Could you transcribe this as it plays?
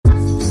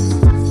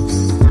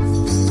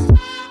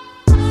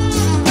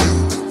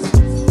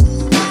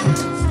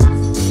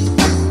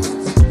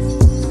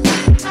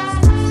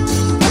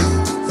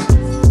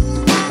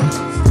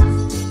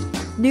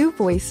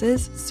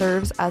Voices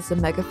serves as the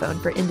megaphone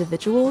for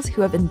individuals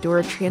who have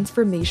endured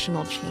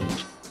transformational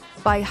change.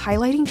 By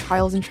highlighting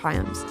trials and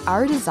triumphs,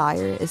 our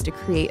desire is to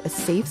create a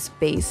safe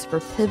space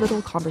for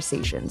pivotal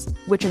conversations,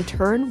 which in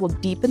turn will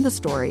deepen the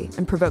story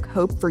and provoke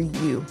hope for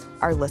you,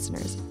 our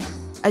listeners.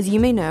 As you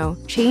may know,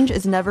 change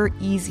is never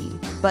easy,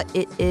 but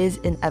it is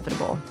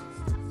inevitable.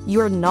 You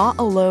are not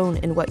alone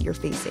in what you're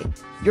facing.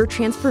 Your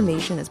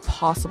transformation is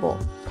possible,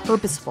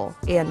 purposeful,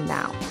 and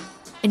now.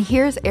 And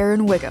here's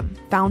Erin Wiggum,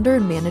 founder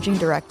and managing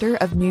director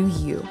of New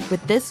You,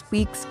 with this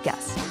week's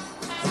guest.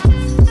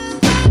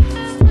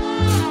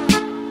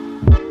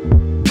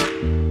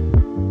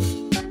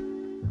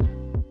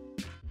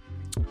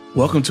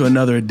 Welcome to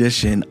another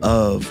edition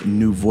of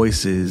New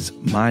Voices.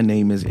 My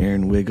name is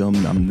Erin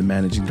Wiggum. I'm the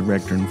managing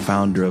director and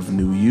founder of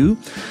New You.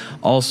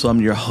 Also,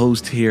 I'm your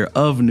host here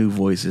of New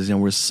Voices,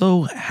 and we're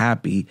so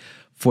happy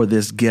for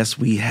this guest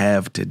we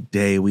have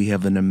today. We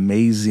have an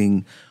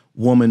amazing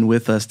woman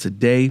with us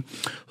today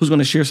who's going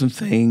to share some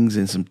things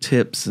and some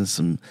tips and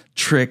some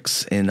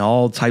tricks and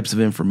all types of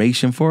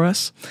information for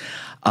us.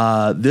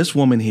 This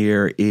woman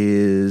here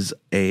is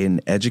an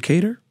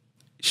educator.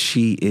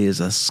 She is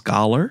a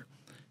scholar.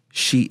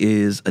 She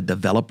is a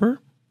developer.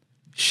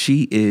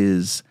 She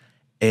is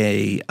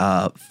a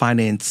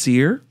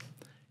financier.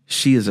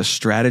 She is a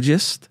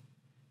strategist.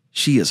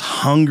 She is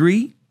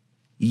hungry,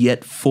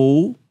 yet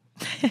full.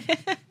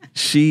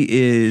 She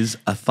is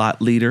a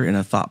thought leader and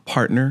a thought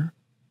partner.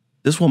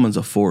 This woman's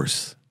a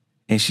force,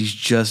 and she's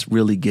just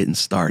really getting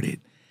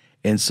started.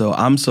 And so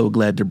I'm so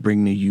glad to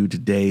bring to you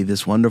today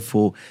this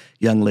wonderful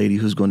young lady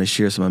who's going to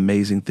share some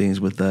amazing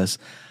things with us.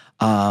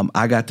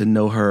 I got to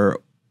know her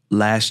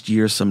last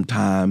year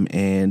sometime,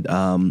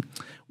 and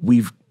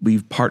we've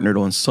partnered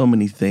on so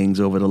many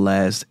things over the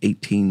last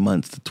 18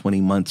 months to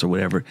 20 months or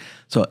whatever.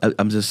 So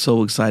I'm just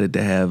so excited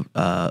to have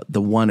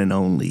the one and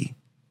only,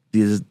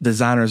 the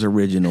designer's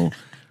original,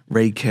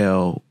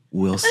 Raquel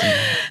Wilson.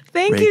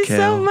 Thank you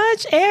so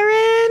much,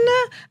 Erin.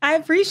 I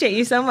appreciate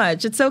you so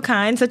much. It's so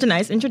kind, such a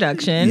nice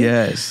introduction.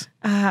 Yes.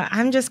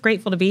 I'm just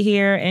grateful to be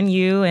here and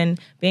you and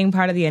being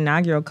part of the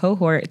inaugural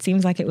cohort. It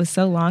seems like it was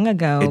so long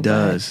ago. It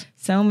does.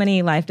 So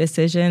many life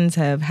decisions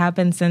have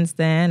happened since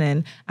then,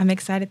 and I'm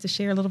excited to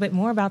share a little bit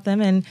more about them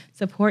and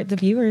support the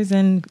viewers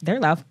and their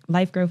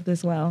life growth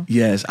as well.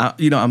 Yes.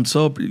 I'm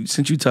so,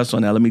 since you touched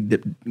on that, let me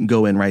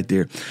go in right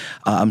there.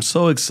 I'm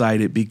so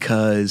excited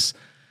because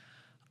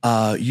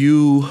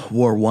you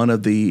were one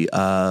of the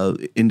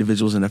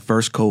individuals in the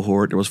first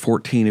cohort. There was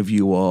 14 of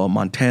you all.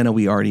 Montana,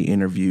 we already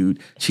interviewed.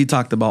 She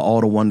talked about all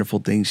the wonderful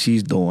things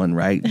she's doing,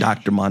 right?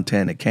 Dr.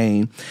 Montana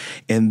came.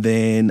 And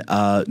then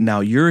now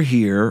you're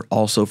here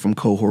also from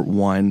cohort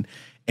 1,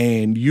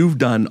 and you've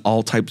done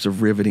all types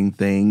of riveting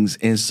things.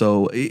 And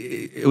so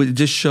it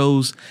just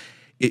shows,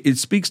 it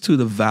speaks to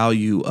the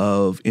value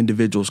of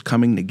individuals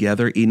coming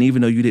together. And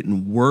even though you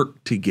didn't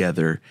work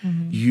together,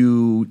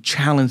 you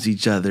challenged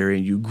each other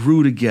and you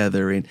grew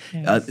together. And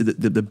Yes.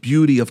 The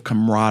beauty of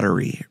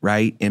camaraderie,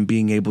 right? And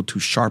being able to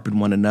sharpen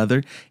one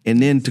another.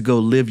 And then to go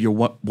live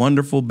your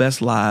wonderful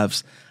best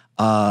lives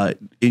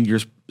in your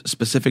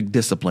specific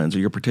disciplines or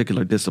your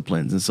particular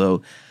disciplines. And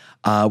so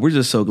we're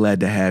just so glad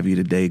to have you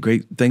today.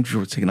 Great. Thank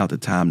you for taking out the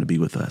time to be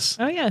with us.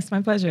 Oh, yes.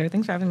 My pleasure.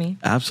 Thanks for having me.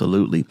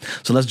 Absolutely.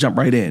 So let's jump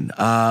right in.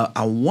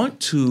 I want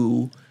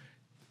to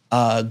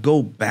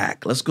go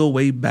back. Let's go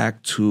way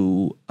back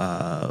to,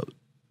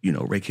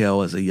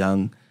 Raquel as a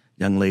young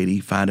lady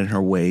finding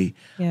her way.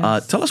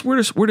 Yes. Tell us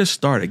where this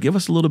started. Give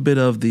us a little bit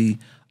of the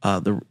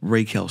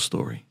Raquel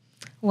story.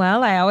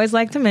 Well, I always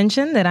like to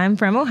mention that I'm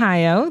from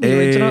Ohio, the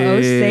original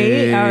O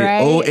state. All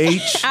right.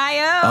 O-H. I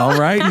am. All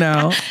right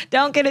now.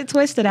 Don't get it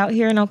twisted out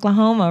here in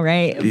Oklahoma,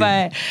 right?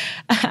 Yeah.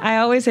 But I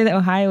always say that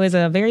Ohio is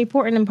a very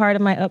important part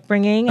of my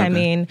upbringing. Okay. I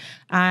mean,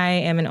 I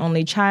am an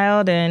only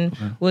child and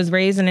was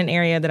raised in an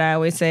area that I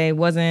always say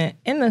wasn't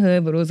in the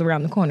hood, but it was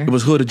around the corner. It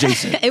was hood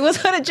adjacent. It was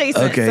hood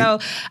adjacent. Okay. So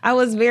I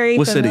was very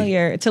What city?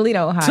 familiar.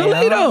 Toledo, Ohio.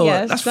 Toledo.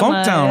 Yes, That's the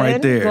Funktown right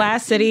mud, there.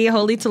 Glass City,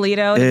 Holy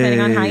Toledo,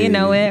 depending on how you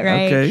know it,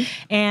 right? Okay.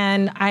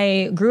 And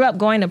I grew up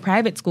going to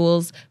private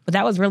schools, but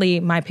that was really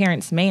my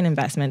parents' main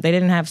investment. They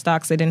didn't have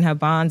stocks. They didn't have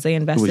bonds. They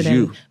invested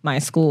in my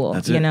school,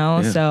 That's you it.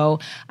 know? Yeah. So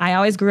I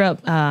always grew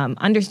up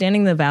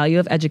understanding the value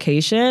of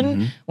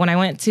education. When I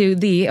went to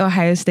the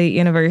Ohio State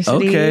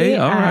University, Okay,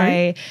 all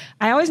right.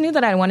 I always knew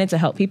that I wanted to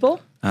help people.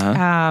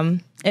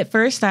 At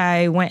first,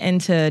 I went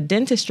into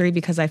dentistry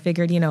because I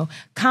figured,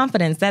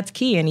 confidence, that's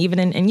key. And even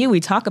in you,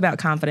 we talk about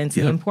confidence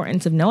and the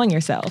importance of knowing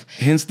yourself.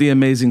 Hence the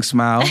amazing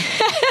smile.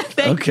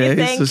 Thank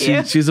you.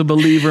 She's a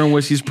believer in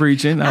what she's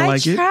preaching. I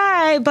like it. I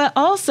try, but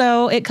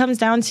also it comes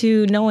down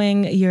to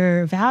knowing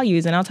your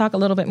values. And I'll talk a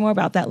little bit more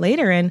about that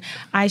later. And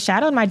I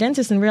shadowed my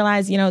dentist and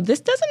realized, this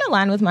doesn't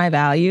align with my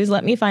values.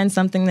 Let me find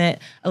something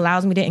that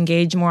allows me to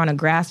engage more on a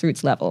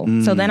grassroots level.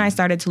 So then I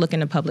started to look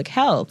into public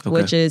health,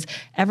 which is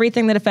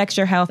everything that affects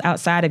your health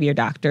outside of your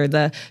doctor,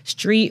 the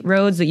street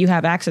roads that you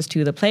have access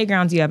to, the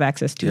playgrounds you have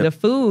access to, the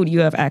food you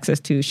have access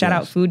to. Shout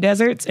out food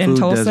deserts in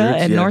Tulsa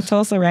and North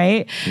Tulsa,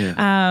 right?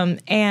 Yeah.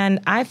 And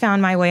I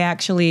found my way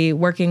actually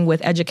working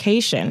with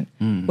education,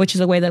 which which is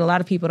a way that a lot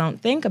of people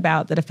don't think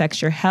about that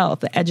affects your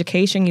health. The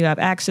education you have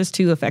access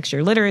to affects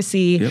your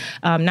literacy,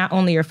 not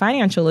only your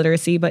financial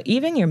literacy, but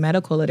even your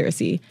medical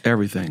literacy.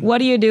 Everything. What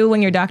do you do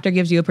when your doctor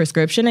gives you a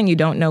prescription and you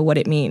don't know what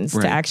it means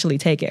to actually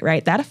take it,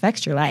 right? That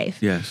affects your life.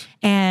 Yes.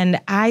 And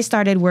I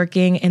started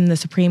working in the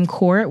Supreme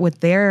Court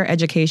with their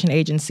education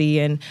agency,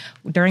 and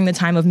during the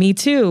time of Me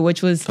Too,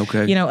 which was,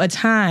 a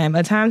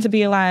time to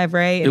be alive,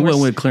 right? It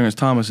wasn't with Clarence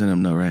Thomas and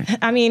them, though, right?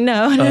 I mean,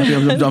 no.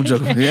 I'm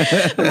joking.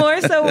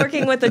 More so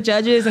working with the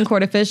judges and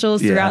court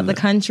officials throughout the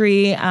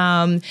country,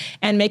 and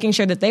making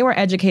sure that they were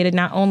educated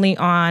not only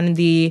on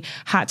the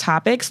hot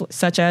topics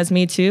such as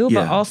Me Too,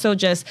 but also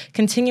just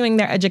continuing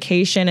their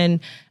education and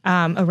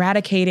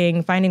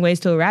finding ways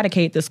to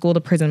eradicate the school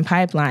to prison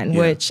pipeline,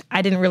 which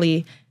I didn't really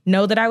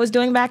know that I was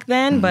doing back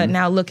then, but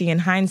now looking in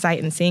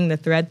hindsight and seeing the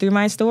thread through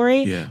my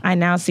story, I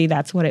now see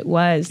that's what it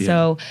was.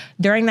 So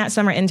during that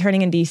summer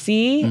interning in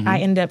DC, I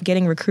ended up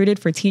getting recruited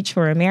for Teach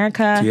for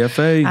America.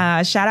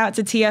 TFA. Shout out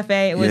to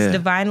TFA. It was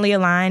divinely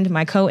aligned.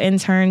 My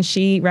co-intern,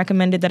 she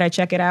recommended that I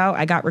check it out.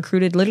 I got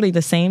recruited literally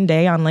the same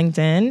day on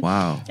LinkedIn.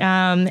 Wow.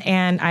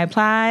 And I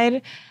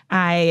applied.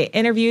 I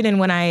interviewed, and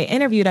when I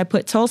interviewed, I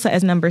put Tulsa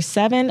as number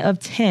 7 of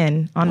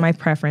 10 on my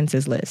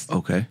preferences list.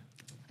 Okay.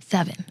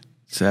 7.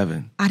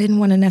 I didn't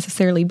want to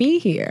necessarily be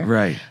here.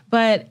 Right.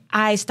 But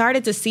I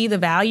started to see the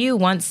value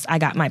once I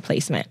got my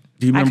placement.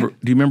 Do you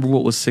remember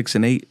what was 6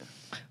 and 8?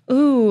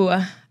 Ooh,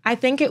 I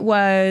think it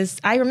was,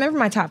 I remember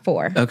my top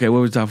 4. Okay, what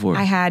was top 4?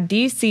 I had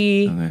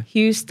DC,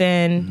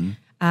 Houston,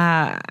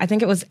 I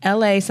think it was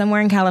LA,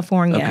 somewhere in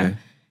California,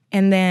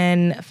 and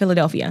then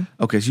Philadelphia.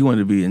 Okay, so you wanted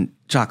to be in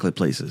chocolate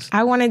places.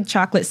 I wanted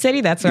Chocolate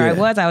City. That's where I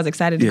was. I was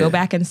excited to go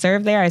back and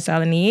serve there. I saw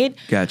the need.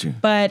 Got you.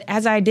 But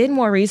as I did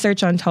more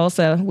research on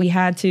Tulsa, we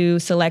had to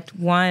select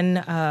one,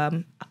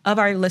 of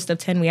our list of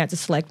 10, we had to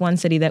select one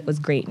city that was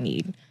great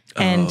need.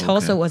 And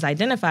Tulsa was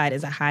identified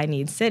as a high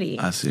need city.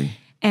 I see.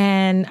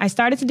 And I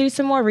started to do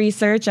some more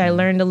research. I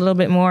learned a little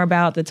bit more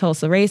about the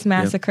Tulsa Race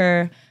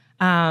Massacre.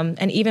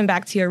 And even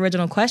back to your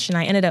original question,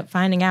 I ended up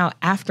finding out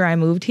after I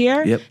moved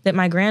here that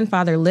my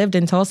grandfather lived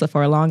in Tulsa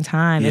for a long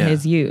time in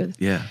his youth.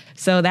 Yeah.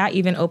 So that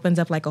even opens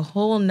up like a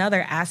whole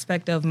nother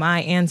aspect of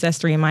my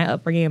ancestry and my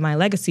upbringing and my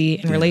legacy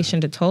in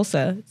relation to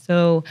Tulsa.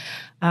 So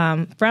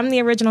from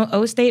the original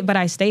O State, but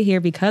I stay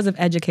here because of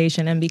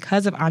education and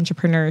because of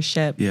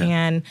entrepreneurship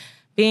and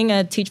being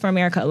a Teach for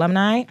America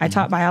alumni. I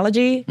taught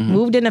biology,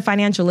 moved into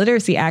financial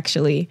literacy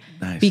actually,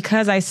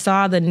 because I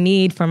saw the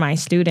need for my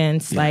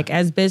students, like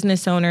as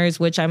business owners,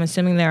 which I'm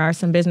assuming there are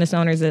some business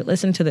owners that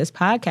listen to this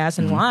podcast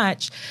and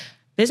watch.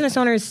 Business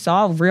owners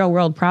solve real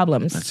world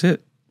problems. That's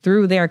it.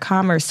 Through their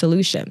commerce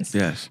solutions.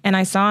 Yes. And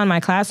I saw in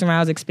my classroom, I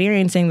was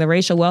experiencing the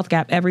racial wealth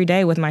gap every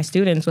day with my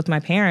students, with my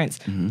parents,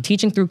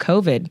 teaching through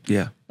COVID.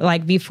 Yeah.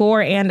 Like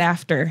before and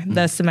after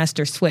the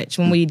semester switch,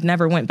 when we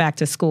never went back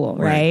to school,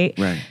 right?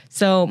 Right.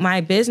 So my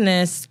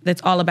business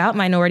that's all about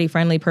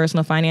minority-friendly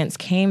personal finance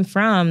came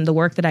from the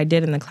work that I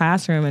did in the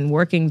classroom and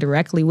working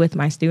directly with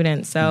my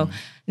students. So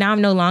now I'm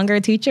no longer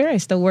a teacher. I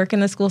still work in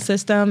the school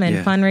system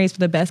and fundraise for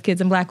the best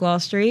kids in Black Wall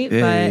Street.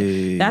 But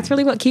that's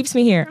really what keeps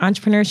me here,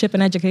 entrepreneurship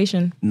and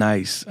education.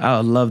 Nice.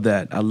 I love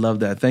that.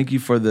 Thank you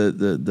for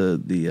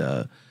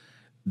the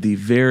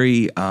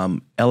very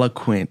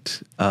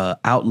eloquent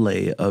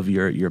outlay of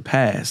your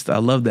past. I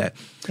love that.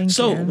 Thank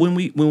you.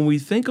 When we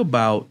think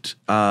about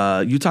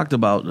you talked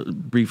about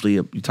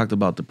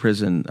the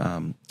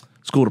prison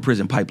school to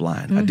prison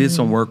pipeline. I did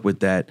some work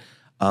with that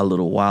a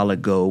little while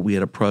ago. We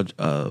had a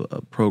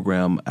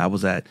program I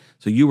was at.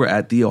 So you were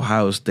at the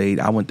Ohio State.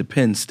 I went to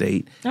Penn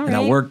State, and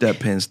I worked at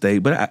Penn State.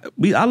 But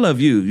I love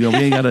you. You know,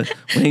 we ain't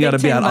gotta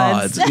be at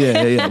odds.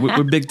 Yeah.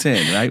 We're Big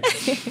Ten, right?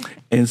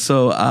 And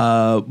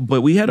so,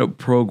 but we had a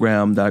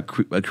program that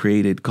I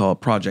created called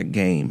Project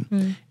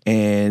GAME.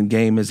 And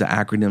GAME is an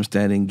acronym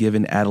standing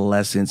Giving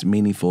Adolescents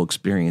Meaningful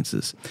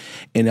Experiences.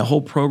 And the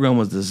whole program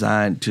was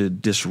designed to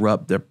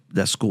disrupt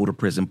that school to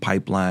prison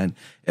pipeline.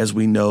 As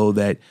we know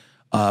that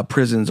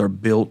prisons are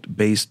built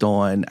based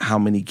on how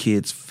many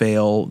kids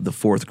fail the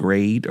 4th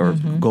grade or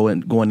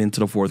going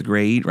into the 4th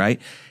grade, right?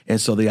 And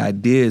so the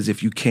idea is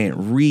if you can't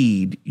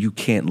read, you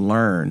can't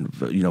learn.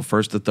 You know,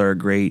 1st to 3rd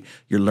grade,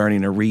 you're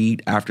learning to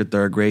read. After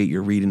 3rd grade,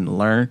 you're reading to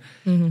learn.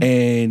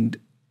 And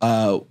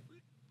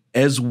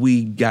as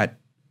we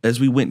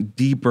went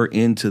deeper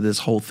into this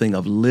whole thing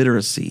of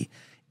literacy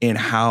and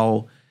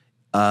how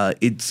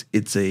it's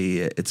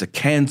a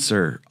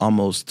cancer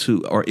almost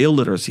to, or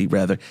illiteracy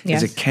rather,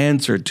 is a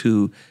cancer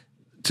to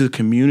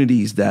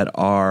communities that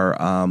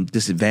are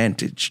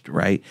disadvantaged,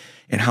 right?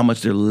 And how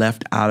much they're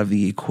left out of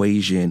the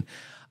equation.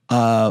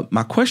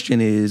 My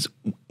question is,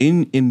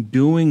 in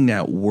doing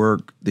that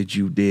work that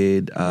you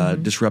did,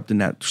 disrupting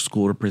that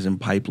school to prison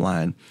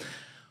pipeline,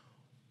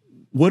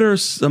 what are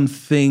some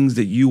things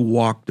that you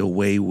walked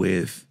away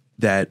with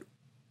that,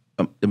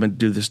 I'm going to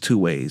do this 2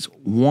 ways.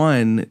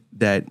 One,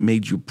 that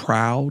made you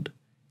proud,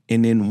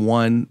 and then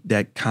one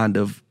that kind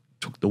of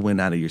took the wind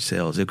out of your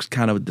sails. It was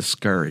kind of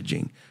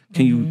discouraging.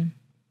 Can you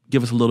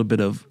give us a little bit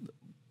of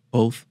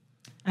both?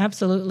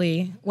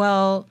 Absolutely.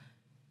 Well,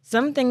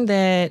 something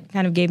that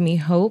kind of gave me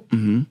hope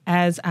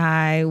as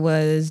I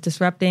was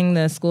disrupting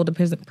the school to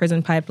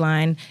prison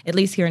pipeline, at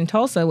least here in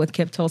Tulsa with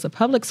KIPP Tulsa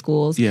Public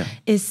Schools,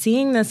 is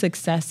seeing the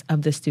success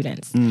of the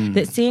students.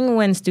 That seeing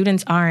when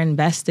students are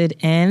invested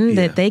in,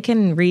 that they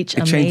can reach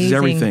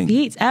amazing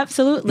feats.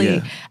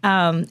 Absolutely.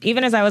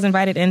 Even as I was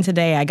invited in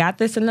today, I got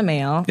this in the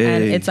mail,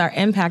 and it's our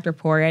impact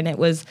report, and it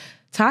was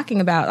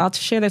talking about, I'll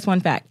share this one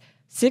fact.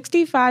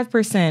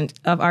 65%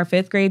 of our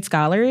fifth grade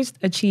scholars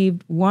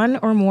achieved one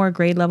or more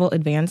grade level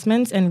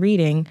advancements in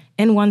reading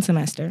in one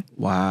semester.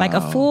 Wow. Like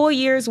a full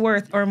year's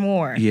worth or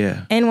more.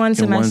 In one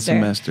semester. In one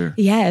semester.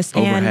 Yes.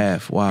 Over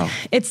half. Wow.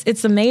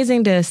 It's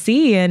amazing to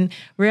see and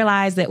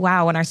realize that,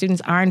 wow, when our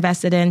students are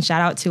invested in,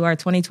 shout out to our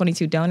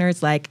 2022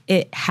 donors, like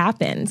it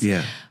happens.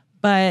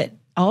 But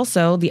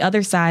also, the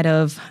other side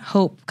of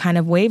hope kind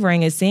of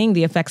wavering is seeing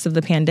the effects of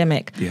the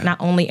pandemic, not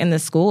only in the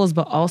schools,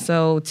 but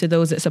also to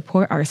those that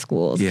support our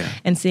schools.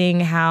 And seeing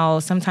how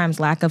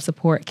sometimes lack of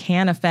support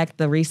can affect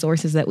the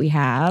resources that we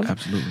have.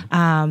 Absolutely.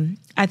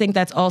 I think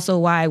that's also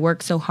why I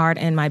work so hard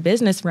in my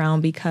business realm,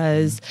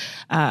 because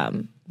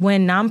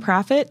when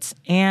nonprofits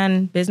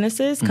and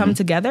businesses come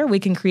together, we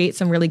can create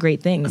some really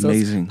great things.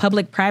 Amazing. Those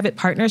public-private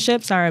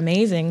partnerships are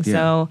amazing.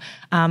 So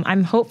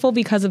I'm hopeful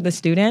because of the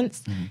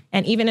students.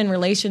 And even in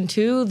relation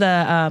to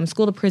the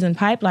school to prison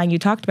pipeline, you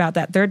talked about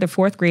that 3rd to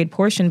 4th grade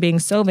portion being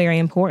so very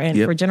important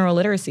for general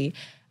literacy.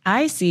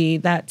 I see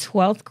that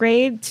 12th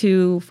grade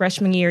to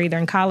freshman year, either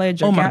in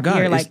college or gap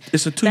year. Like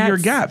it's a 2-year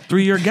gap,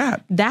 3-year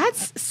gap.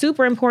 That's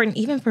super important,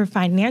 even for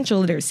financial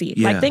literacy.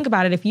 Like, think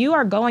about it. If you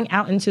are going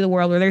out into the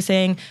world where they're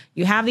saying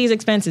you have these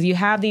expenses, you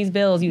have these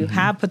bills, you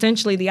have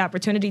potentially the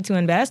opportunity to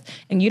invest,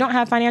 and you don't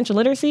have financial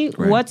literacy,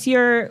 what do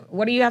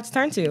you have to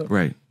turn to?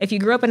 Right. If you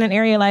grew up in an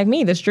area like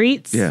me, the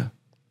streets.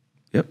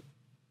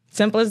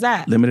 Simple as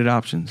that. Limited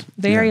options.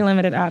 Very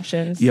limited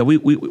options. Yeah, we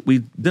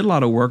did a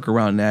lot of work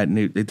around that,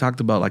 and they talked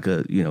about like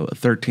a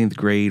 13th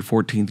grade,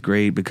 14th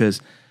grade,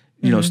 because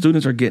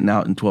students are getting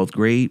out in 12th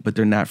grade, but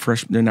they're not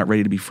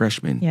ready to be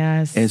freshmen.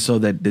 Yes. And so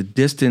that the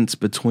distance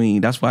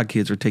between, that's why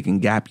kids are taking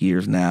gap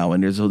years now,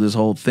 and there's this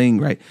whole thing,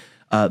 right?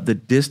 The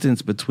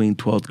distance between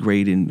 12th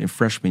grade and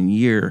freshman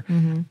year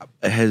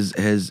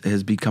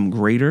has become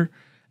greater.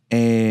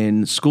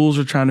 And schools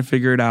are trying to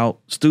figure it out.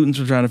 Students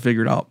are trying to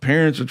figure it out.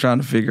 Parents are trying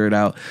to figure it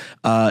out.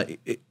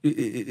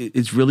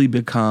 It's really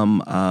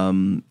become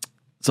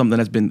something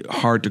that's been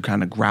hard to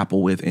kind of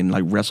grapple with and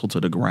like wrestle to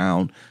the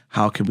ground.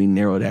 How can we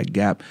narrow that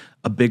gap?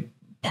 A big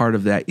part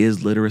of that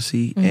is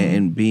literacy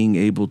and being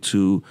able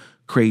to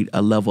create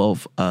a level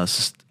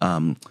of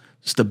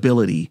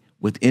stability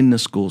within the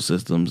school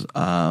systems.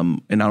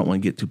 And I don't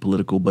want to get too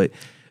political, but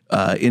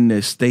in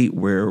the state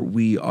where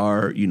we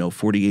are,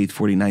 48th,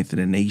 49th in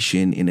the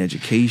nation in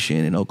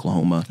education in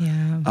Oklahoma,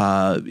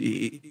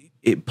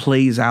 it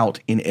plays out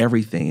in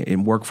everything,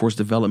 in workforce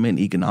development,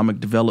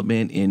 economic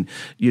development, in,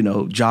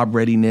 job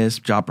readiness,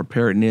 job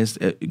preparedness,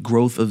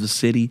 growth of the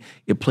city.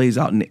 It plays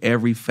out in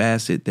every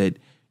facet that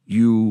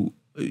you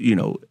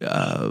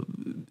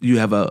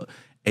have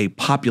a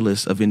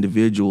populace of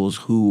individuals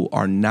who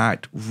are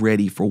not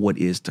ready for what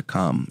is to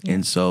come.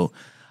 And so,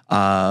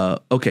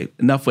 okay,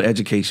 enough for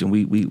education.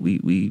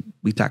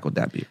 We tackled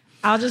that bit.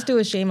 I'll just do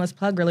a shameless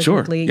plug really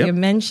quickly. You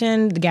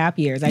mentioned the gap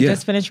years. I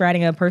just finished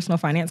writing a personal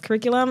finance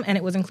curriculum, and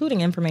it was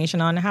including information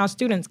on how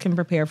students can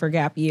prepare for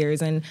gap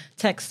years and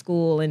tech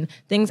school and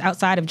things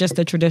outside of just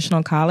the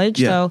traditional college.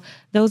 So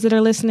those that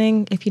are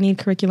listening, if you need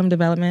curriculum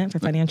development for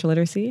financial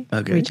literacy,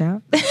 reach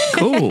out.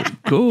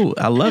 Cool.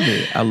 I love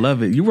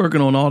it. You're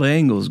working on all the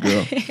angles,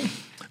 girl.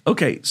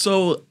 Okay,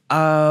 so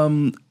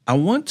I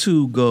want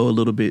to go a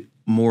little bit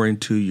more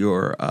into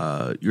your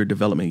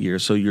development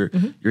years. So you're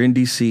in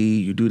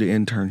DC, you do the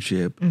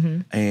internship,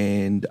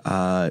 and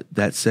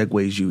that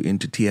segues you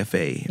into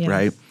TFA,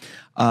 right?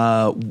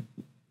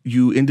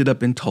 You ended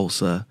up in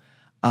Tulsa.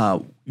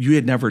 You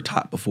had never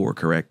taught before,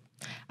 correct?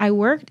 I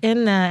worked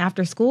in the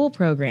after-school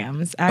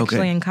programs,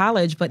 actually in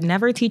college, but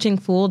never teaching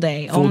full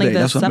day, only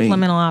the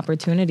supplemental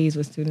opportunities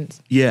with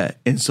students. Yeah,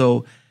 and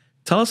so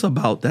tell us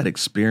about that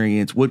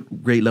experience.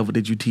 What grade level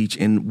did you teach,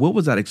 and what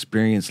was that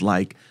experience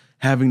like,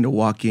 having to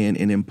walk in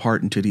and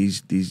impart into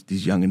these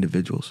young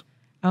individuals?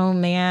 Oh,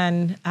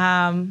 man.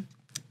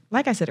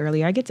 Like I said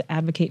earlier, I get to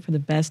advocate for the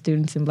best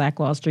students in Black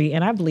Wall Street,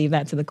 and I believe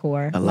that to the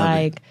core. I love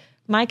it.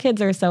 My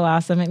kids are so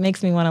awesome. It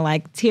makes me want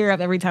to tear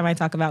up every time I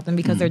talk about them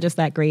because they're just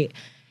that great.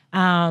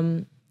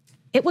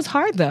 It was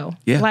hard, though.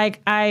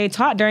 I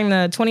taught during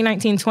the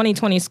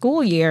 2019-2020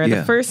 school year.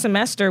 The first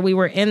semester, we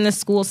were in the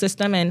school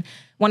system, and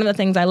one of the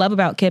things I love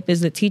about KIPP is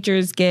that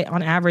teachers get,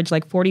 on average,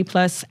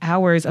 40-plus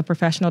hours of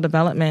professional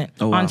development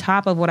on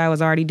top of what I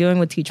was already doing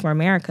with Teach for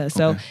America.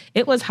 So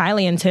it was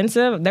highly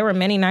intensive. There were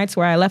many nights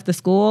where I left the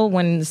school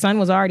when the sun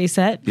was already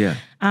set.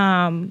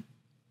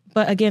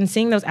 But again,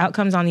 seeing those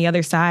outcomes on the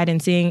other side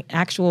and seeing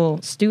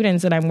actual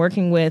students that I'm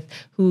working with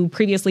who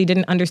previously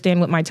didn't understand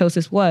what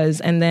mitosis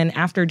was. And then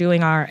after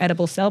doing our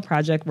edible cell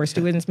project where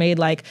students made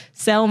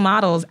cell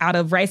models out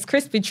of Rice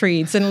Krispie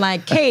treats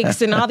and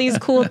cakes and all these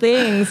cool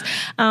things,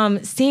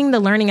 seeing the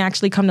learning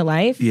actually come to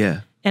life.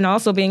 And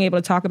also being able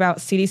to talk about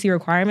CDC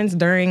requirements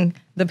during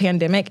the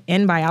pandemic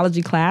in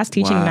biology class,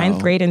 teaching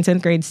ninth grade and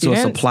 10th grade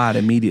students. So it's applied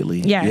immediately.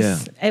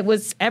 Yes. Yeah. It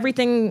was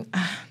everything.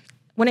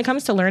 When it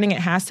comes to learning, it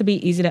has to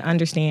be easy to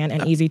understand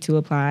and easy to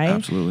apply.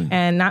 Absolutely.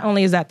 And not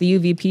only is that the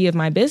UVP of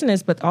my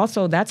business, but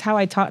also that's how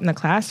I taught in the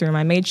classroom.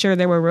 I made sure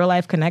there were real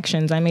life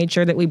connections. I made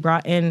sure that we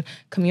brought in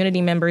community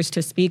members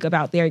to speak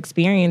about their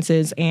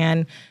experiences.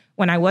 And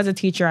when I was a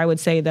teacher, I would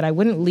say that I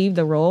wouldn't leave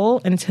the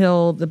role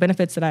until the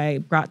benefits that I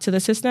brought to the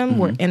system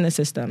were in the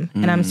system.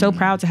 And I'm so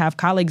proud to have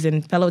colleagues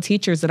and fellow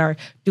teachers that are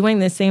doing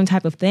the same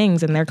type of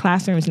things in their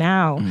classrooms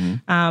now,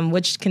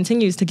 which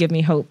continues to give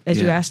me hope,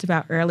 as you asked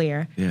about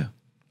earlier. Yeah.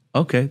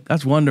 Okay,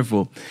 that's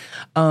wonderful.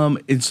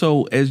 And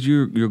so as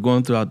you're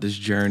going throughout this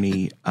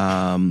journey,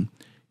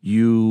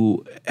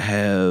 you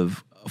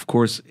have, of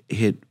course,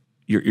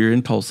 you're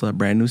in Tulsa, a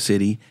brand new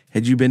city.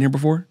 Had you been here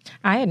before?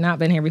 I had not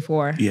been here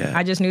before. Yeah.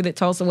 I just knew that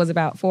Tulsa was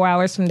about 4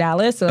 hours from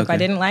Dallas. So if I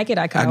didn't like it,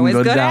 I could always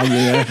go down.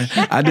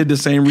 Yeah. I did the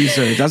same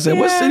research. I said,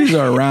 what cities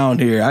are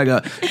around here?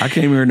 I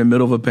came here in the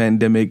middle of a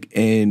pandemic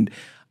and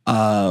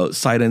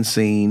sight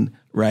unseen,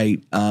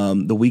 right?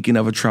 The weekend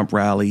of a Trump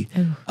rally,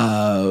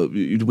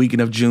 the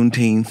weekend of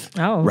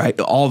Juneteenth, right?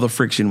 All the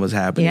friction was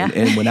happening. Yeah.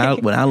 And when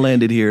I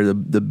landed here,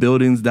 the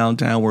buildings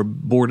downtown were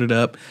boarded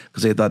up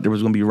because they thought there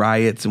was going to be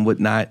riots and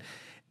whatnot.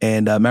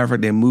 And matter of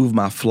fact, they moved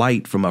my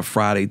flight from a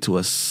Friday to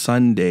a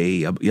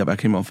Sunday. I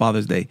came on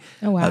Father's Day,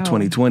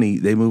 2020.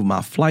 They moved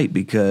my flight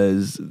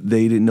because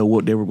they didn't know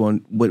what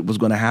was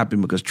going to happen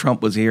because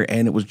Trump was here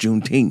and it was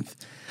Juneteenth.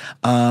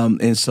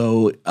 And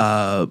so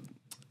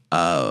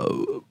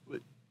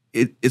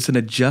it's an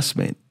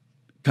adjustment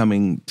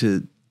coming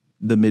to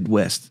the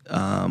Midwest,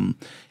 and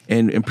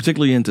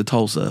particularly into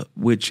Tulsa,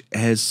 which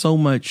has so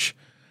much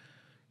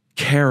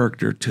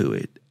character to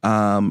it.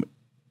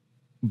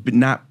 But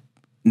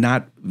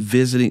not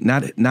visiting,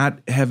 not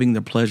having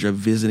the pleasure of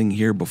visiting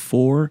here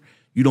before,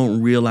 you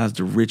don't realize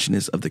the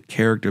richness of the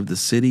character of the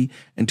city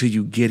until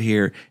you get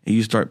here and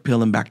you start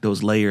peeling back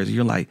those layers.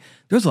 You're like,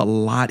 there's a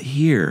lot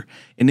here.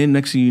 And then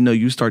next thing you know,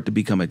 you start to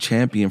become a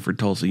champion for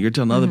Tulsa. You're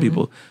telling other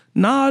people,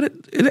 no,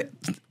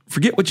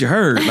 forget what you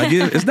heard. Like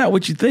it's not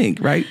what you think,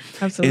 right?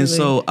 Absolutely. And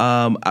so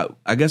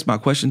I guess my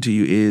question to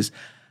you is,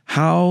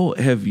 how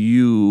have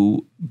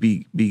you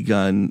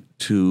begun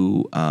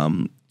to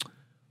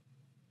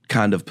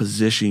kind of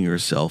position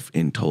yourself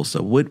in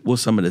Tulsa? What were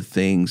some of the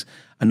things?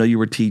 I know you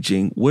were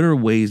teaching. What are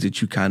ways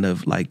that you kind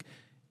of like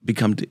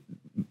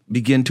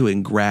begin to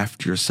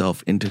engraft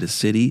yourself into the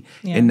city,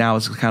 and now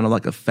it's kind of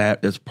like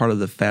it's part of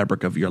the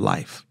fabric of your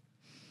life?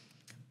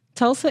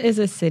 Tulsa is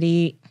a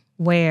city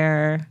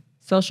where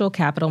social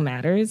capital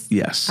matters.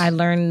 Yes. I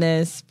learned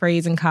this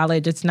phrase in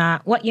college. It's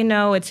not what you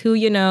know, it's who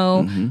you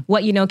know.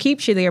 What you know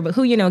keeps you there, but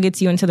who you know gets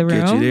you into the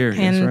room. Gets you there.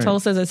 And right.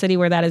 Tulsa is a city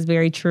where that is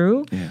very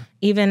true. Yeah.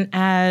 Even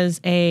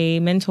as a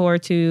mentor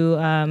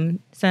to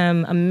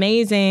some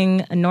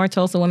amazing North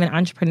Tulsa women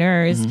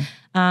entrepreneurs,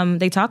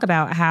 they talk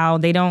about how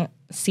they don't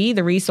see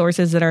the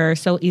resources that are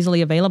so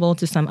easily available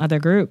to some other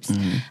groups.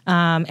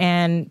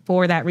 And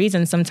for that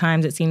reason,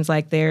 sometimes it seems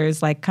like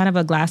there's like kind of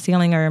a glass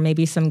ceiling or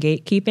maybe some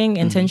gatekeeping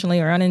intentionally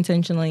or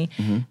unintentionally.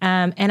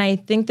 And I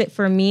think that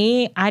for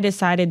me, I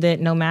decided that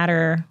no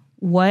matter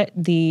what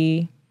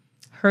the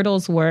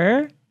hurdles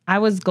were, I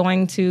was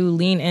going to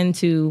lean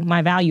into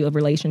my value of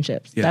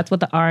relationships. Yeah. That's what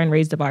the R in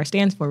Raise the Bar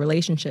stands for,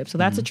 relationships. So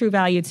that's a true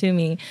value to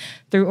me.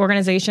 Through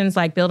organizations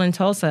like Build in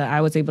Tulsa,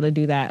 I was able to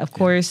do that. Of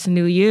course,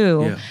 New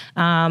You,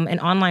 an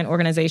online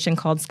organization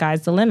called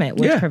Sky's the Limit,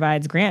 which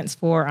provides grants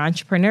for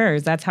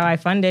entrepreneurs. That's how I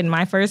funded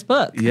my first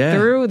book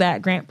through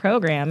that grant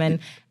program. And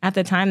at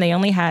the time, they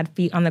only had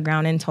feet on the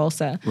ground in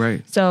Tulsa.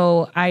 Right.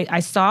 So I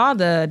saw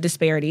the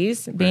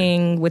disparities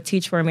being with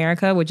Teach for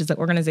America, which is an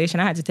organization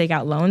I had to take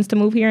out loans to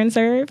move here and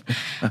serve.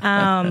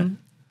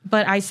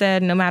 But I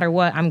said, no matter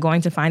what, I'm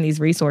going to find these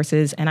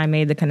resources, and I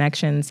made the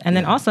connections. And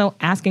then also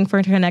asking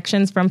for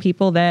connections from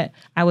people that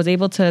I was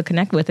able to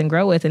connect with and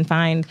grow with and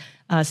find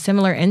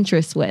similar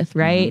interests with,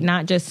 right?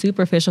 Not just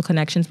superficial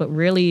connections, but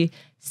really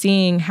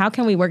seeing how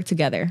can we work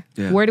together?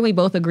 Yeah. Where do we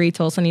both agree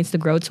Tulsa needs to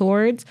grow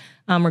towards,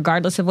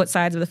 regardless of what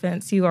sides of the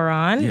fence you are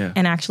on,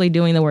 and actually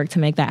doing the work to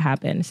make that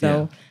happen.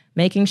 So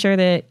making sure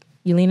that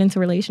you lean into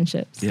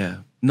relationships. Yeah.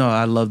 No,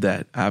 I love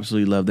that. I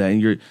absolutely love that. And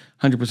you're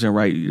 100%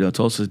 right. You know,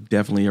 Tulsa is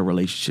definitely a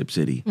relationship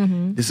city.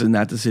 This is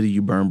not the city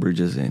you burn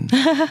bridges in.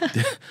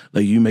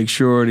 Like you make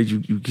sure that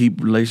you keep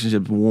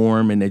relationships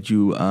warm and that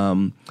you,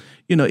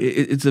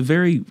 it's a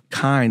very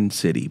kind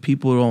city.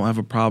 People don't have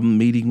a problem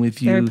meeting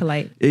with you. Very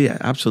polite. Yeah,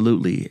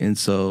 absolutely. And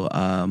so,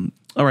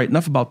 all right,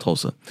 enough about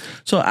Tulsa.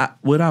 So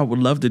what I would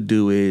love to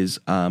do is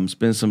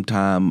spend some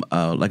time,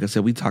 like I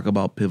said, we talk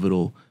about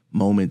pivotal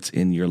moments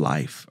in your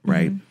life,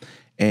 right?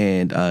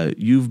 And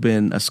you've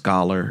been a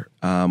scholar.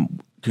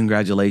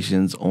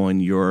 Congratulations on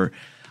your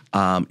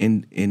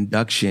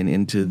induction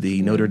into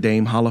the Notre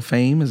Dame Hall of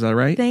Fame. Is that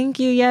right? Thank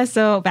you. Yes.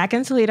 So back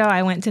in Toledo,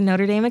 I went to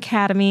Notre Dame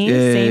Academy,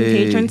 Yay. same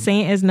patron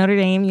saint as Notre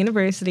Dame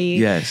University.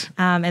 Yes.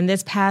 And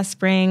this past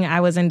spring,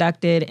 I was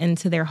inducted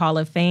into their Hall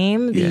of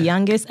Fame, the Yeah.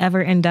 youngest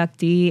ever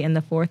inductee and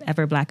the 4th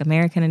ever Black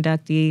American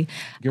inductee.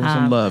 Give her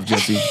some love,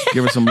 Jesse.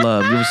 Give her some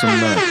love. Give her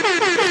some love.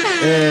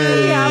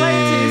 Hey. Y'all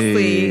are too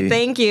sweet.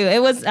 Thank you.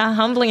 It was a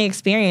humbling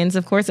experience.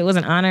 Of course, it was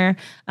an honor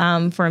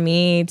for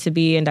me to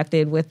be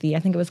inducted with I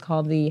think it was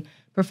called the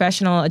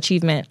Professional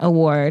Achievement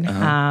Award.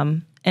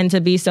 And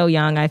to be so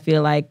young, I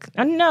feel like,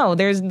 no,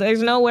 there's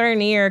nowhere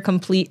near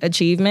complete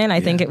achievement. I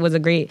think it was a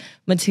great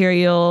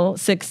material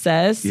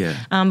success. Yeah.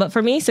 But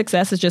for me,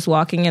 success is just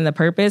walking in the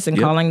purpose and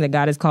calling that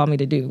God has called me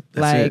to do.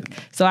 That's it.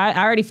 So I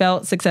already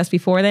felt success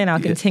before then.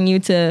 I'll continue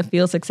to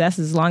feel success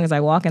as long as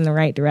I walk in the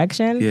right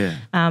direction. Yeah.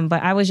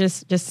 But I was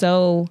just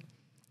so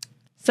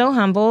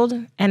humbled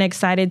and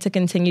excited to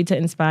continue to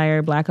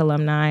inspire Black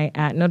alumni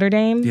at Notre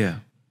Dame. Yeah.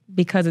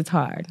 Because it's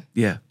hard.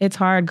 Yeah. It's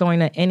hard going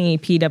to any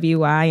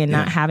PWI and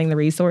not having the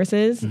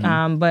resources.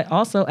 But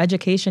also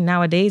education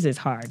nowadays is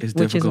hard, It's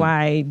which is difficult.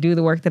 why I do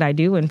the work that I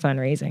do in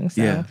fundraising.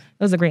 So it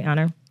was a great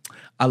honor.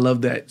 I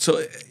love that.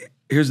 So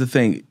here's the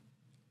thing.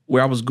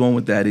 Where I was going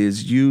with that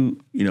is you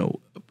know,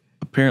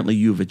 apparently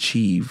you've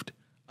achieved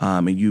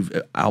and you've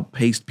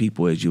outpaced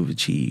people as you've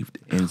achieved.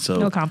 And so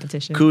No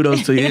competition.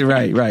 Kudos to you.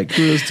 Right.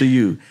 Kudos to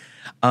you.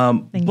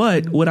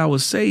 But what I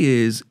would say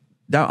is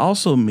that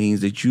also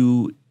means that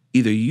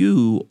either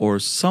you or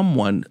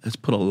someone has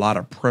put a lot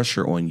of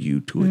pressure on you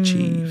to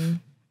achieve.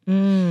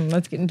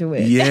 Let's get into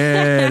it.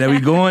 Yeah, there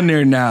we going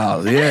there now.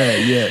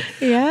 Yeah.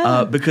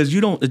 Yeah. Because you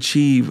don't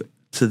achieve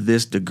to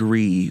this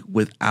degree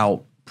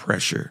without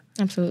pressure.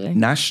 Absolutely.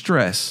 Not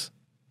stress,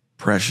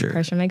 pressure.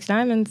 Pressure makes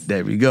diamonds.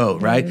 There we go,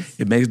 right? Yes.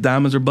 It makes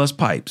diamonds or bust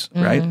pipes,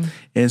 right?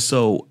 And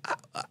so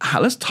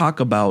let's talk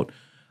about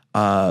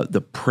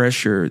the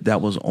pressure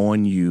that was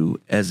on you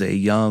as a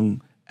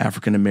young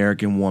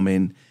African-American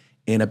woman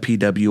in a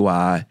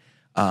PWI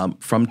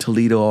from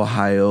Toledo,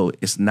 Ohio.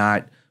 It's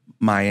not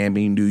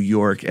Miami, New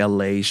York,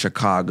 LA,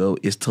 Chicago.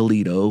 It's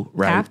Toledo,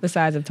 right? Half the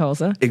size of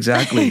Tulsa.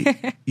 Exactly.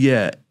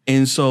 Yeah.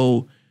 And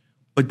so,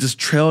 but this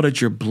trail that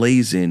you're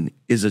blazing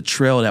is a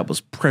trail that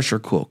was pressure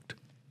cooked.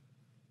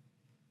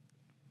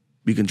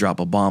 You can drop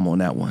a bomb on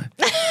that one.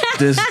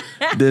 This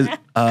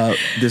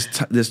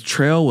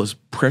trail was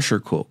pressure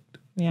cooked,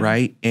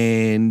 right?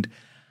 And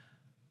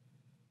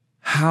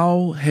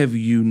how have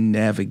you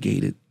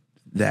navigated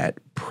that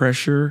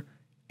pressure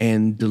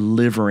and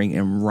delivering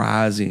and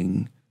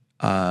rising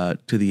to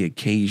the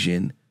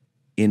occasion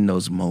in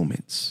those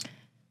moments?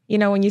 You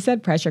know, when you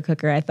said pressure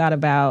cooker, I thought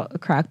about a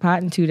crock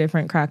pot and 2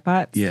 different crock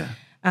pots. Yeah.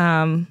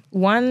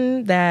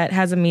 One that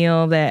has a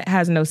meal that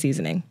has no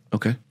seasoning.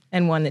 Okay.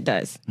 And one that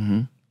does.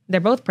 They're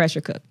both pressure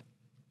cooked.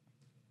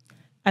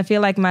 I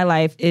feel like my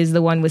life is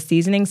the one with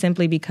seasoning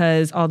simply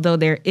because although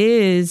there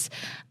is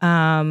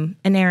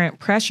inherent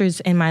pressures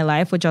in my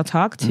life, which I'll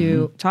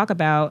talk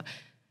about,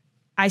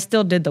 I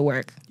still did the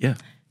work. Yeah.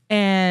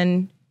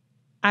 And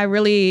I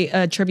really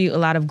attribute a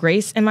lot of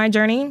grace in my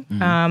journey.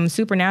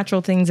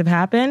 Supernatural things have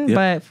happened,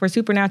 but for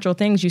supernatural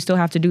things, you still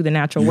have to do the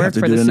natural work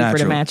for the super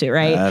to match it,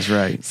 right? That's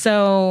right.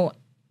 So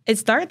it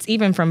starts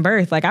even from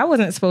birth. Like I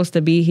wasn't supposed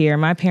to be here.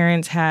 My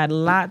parents had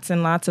lots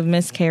and lots of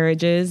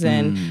miscarriages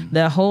and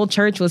the whole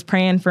church was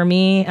praying for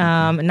me,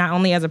 not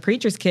only as a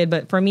preacher's kid,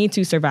 but for me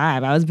to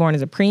survive. I was born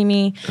as a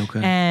preemie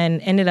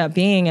and ended up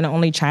being an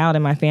only child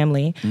in my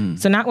family.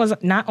 So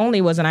not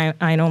only wasn't I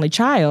an only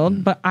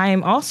child, but I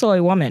am also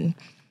a woman.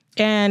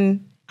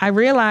 And I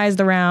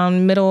realized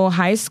around middle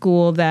high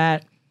school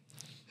that,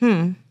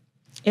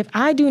 if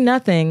I do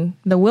nothing,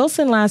 the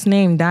Wilson last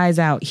name dies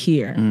out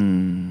here.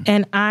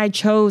 And I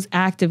chose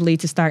actively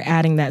to start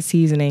adding that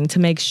seasoning to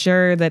make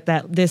sure that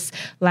this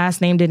last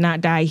name did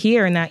not die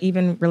here. And that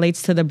even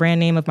relates to the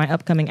brand name of my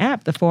upcoming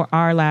app, the For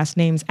Our Last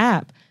Names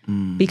app.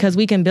 Because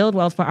we can build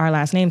wealth for our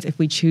last names if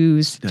we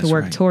choose to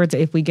work towards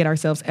it, if we get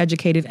ourselves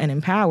educated and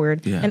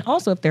empowered, and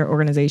also if there are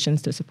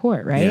organizations to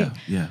support, right?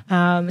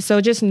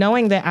 So just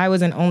knowing that I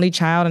was an only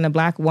child and a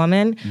Black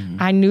woman,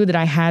 I knew that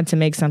I had to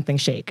make something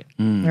shake,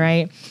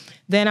 right?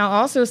 Then I'll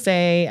also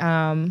say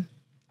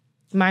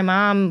my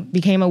mom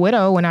became a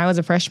widow when I was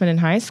a freshman in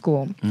high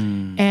school.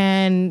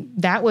 And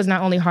that was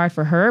not only hard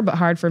for her, but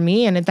hard for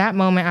me. And at that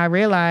moment, I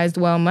realized,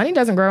 well, money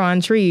doesn't grow on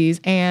trees.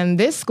 And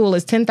this school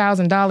is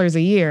 $10,000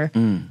 a year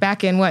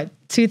back in,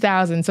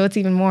 2000. So it's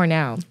even more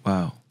now.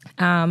 Wow.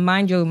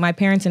 Mind you, my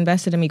parents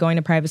invested in me going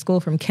to private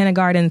school from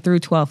kindergarten through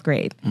 12th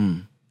grade.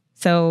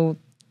 So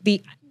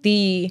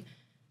the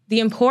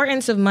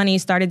importance of money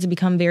started to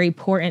become very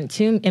important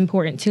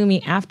to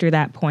me after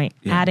that point,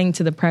 adding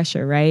to the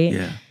pressure, right?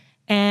 Yeah.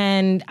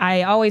 And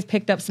I always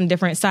picked up some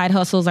different side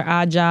hustles or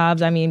odd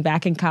jobs. I mean,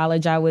 back in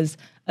college, I was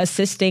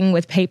assisting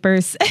with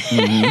papers.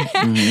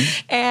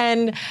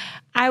 And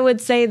I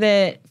would say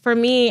that for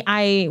me,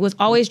 I was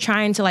always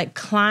trying to like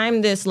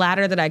climb this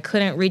ladder that I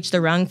couldn't reach the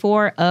rung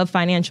for of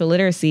financial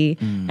literacy.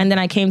 And then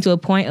I came to a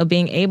point of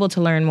being able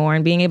to learn more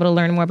and being able to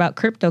learn more about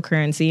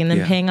cryptocurrency and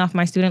then paying off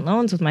my student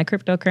loans with my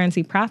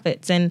cryptocurrency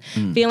profits and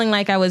feeling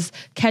like I was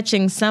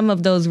catching some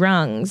of those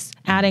rungs,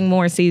 adding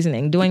more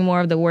seasoning, doing more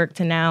of the work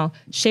to now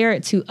share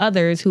it to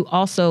others who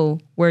also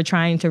were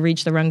trying to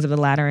reach the rungs of the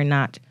ladder and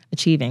not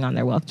achieving on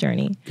their wealth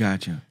journey.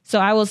 Gotcha. So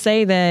I will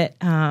say that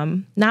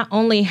not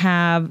only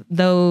have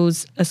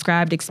those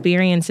ascribed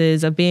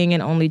experiences of being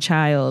an only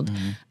child,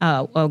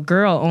 a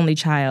girl only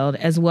child,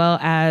 as well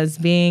as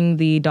being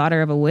the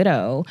daughter of a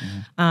widow,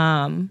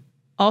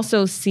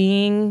 also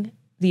seeing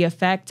the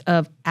effect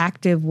of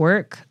active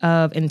work,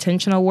 of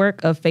intentional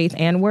work, of faith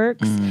and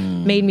works,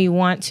 made me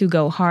want to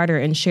go harder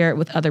and share it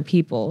with other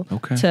people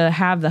to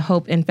have the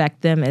hope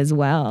infect them as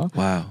well.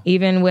 Wow!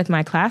 Even with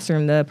my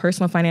classroom, the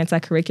personal finance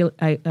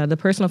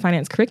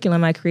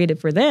curriculum I created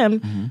for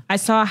them, I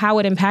saw how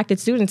it impacted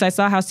students. I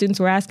saw how students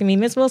were asking me,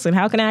 Miss Wilson,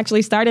 how can I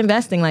actually start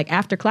investing like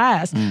after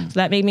class? So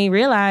that made me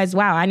realize,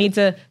 wow, I need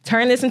to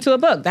turn this into a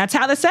book. That's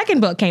how the second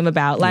book came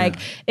about. Like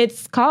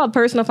it's called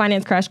Personal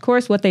Finance Crash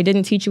Course, what they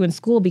didn't teach you in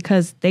school,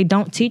 because they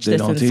don't teach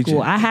this in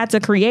school. I had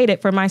to create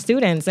it for my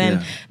students,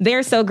 and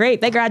they're so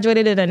great. They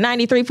graduated at a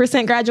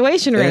 93%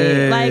 graduation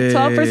rate, like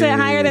 12%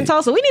 higher than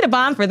Tulsa. We need a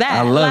bomb for that.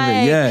 I love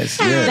it. Yes.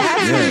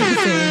 That's amazing.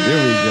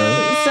 There we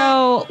go.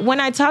 So when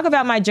I talk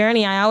about my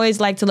journey, I always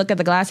like to look at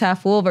the glass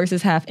half full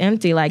versus half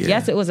empty. Like,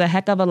 yes, it was a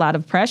heck of a lot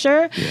of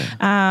pressure.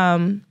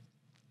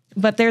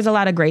 But there's a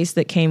lot of grace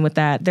that came with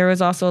that. There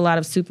was also a lot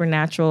of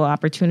supernatural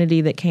opportunity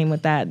that came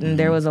with that. And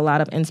there was a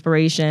lot of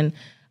inspiration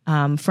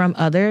from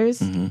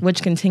others,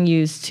 which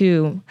continues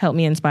to help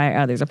me inspire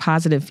others, a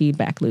positive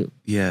feedback loop.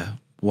 Yeah.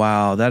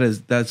 Wow.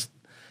 That's,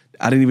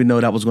 I didn't even know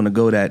that was going to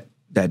go that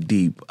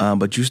deep.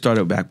 But you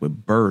started back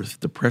with birth.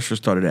 The pressure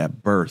started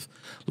at birth.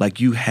 Like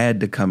you had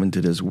to come into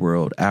this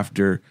world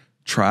after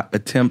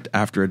attempt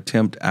after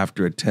attempt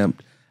after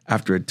attempt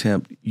after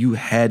attempt. You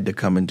had to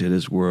come into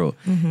this world,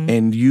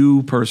 and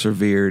you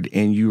persevered,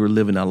 and you were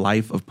living a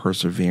life of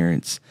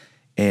perseverance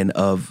and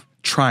of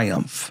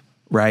triumph.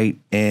 Right.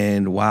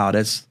 And wow,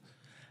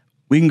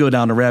 we can go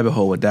down the rabbit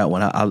hole with that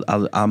one.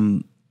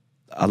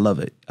 I love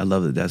it. I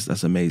love it.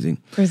 That's amazing.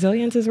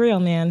 Resilience is real,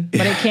 man,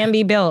 but it can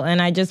be built.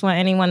 And I just want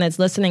anyone that's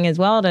listening as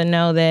well to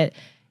know that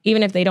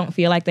even if they don't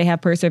feel like they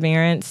have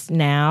perseverance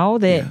now,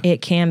 that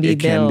it can be built.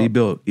 It can be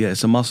built. Yeah.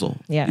 It's a muscle.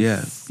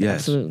 Yes. Yes.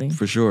 Absolutely.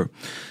 For sure.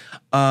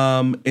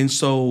 And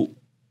so,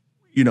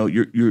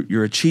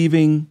 you're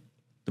achieving,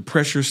 the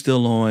pressure's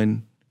still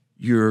on,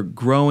 you're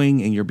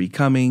growing and you're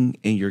becoming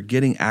and you're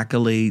getting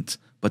accolades,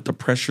 but the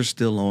pressure's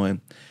still on.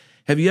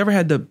 Have you ever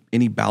had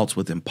any bouts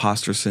with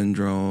imposter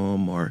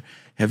syndrome, or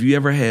have you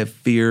ever had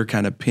fear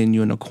kind of pin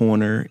you in a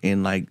corner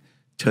and like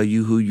tell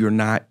you who you're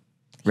not?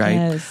 Right.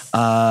 Yes.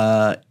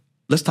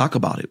 Let's talk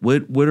about it.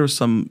 What are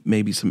some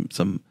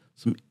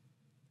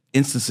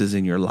instances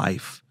in your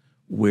life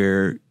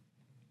where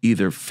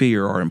either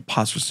fear or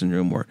imposter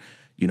syndrome or,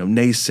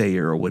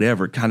 naysayer or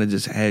whatever kind of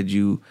just had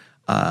you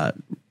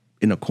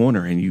in a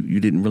corner and you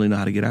didn't really know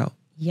how to get out?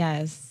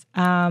 Yes.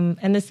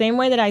 And the same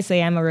way that I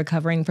say I'm a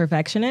recovering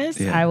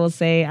perfectionist, I will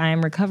say I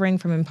am recovering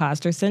from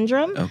imposter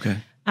syndrome. Okay.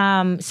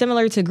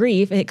 Similar to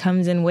grief, it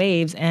comes in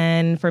waves.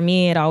 And for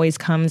me, it always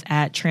comes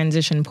at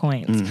transition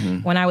points.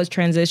 When I was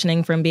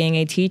transitioning from being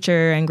a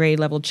teacher and grade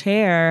level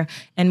chair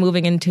and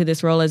moving into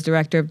this role as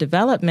director of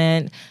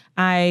development,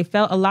 I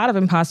felt a lot of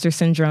imposter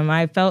syndrome.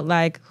 I felt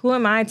like, who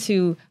am I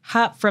to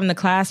hop from the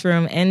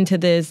classroom into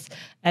this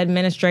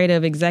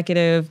administrative,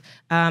 executive,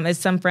 as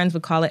some friends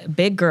would call it,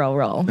 big girl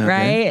role,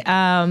 right?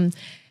 And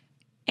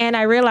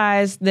I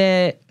realized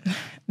that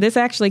this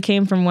actually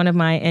came from one of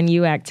my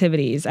NU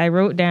activities. I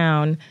wrote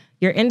down,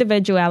 your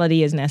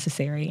individuality is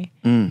necessary.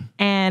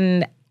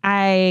 And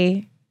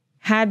I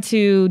had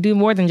to do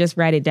more than just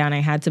write it down.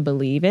 I had to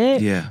believe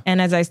it.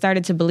 And as I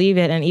started to believe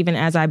it, and even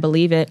as I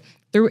believe it,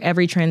 through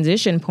every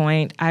transition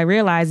point, I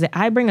realized that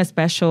I bring a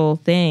special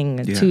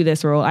thing to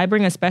this role. I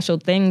bring a special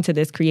thing to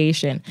this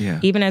creation.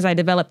 Even as I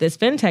developed this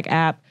fintech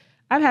app,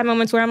 I've had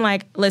moments where I'm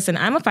like, listen,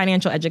 I'm a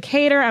financial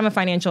educator. I'm a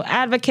financial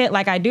advocate.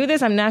 Like I do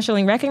this. I'm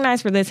nationally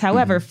recognized for this.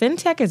 However,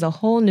 fintech is a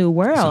whole new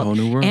world. It's a whole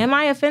new world. Am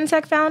I a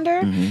fintech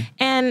founder?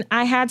 And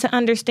I had to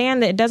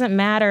understand that it doesn't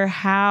matter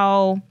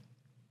how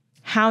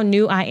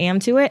new I am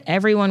to it.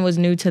 Everyone was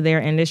new to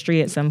their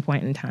industry at some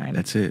point in time.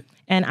 That's it.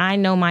 And I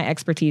know my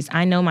expertise.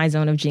 I know my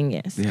zone of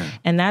genius.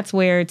 And that's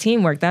where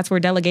teamwork, that's where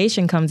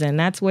delegation comes in.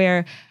 That's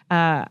where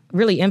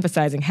really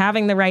emphasizing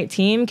having the right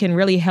team can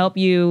really help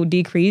you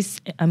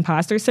decrease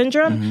imposter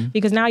syndrome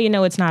because now you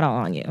know it's not all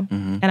on you.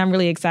 And I'm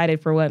really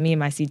excited for what me and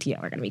my CTO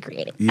are going to be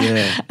creating.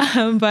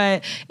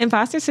 But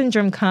imposter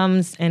syndrome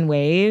comes in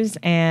waves,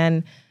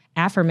 and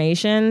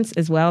affirmations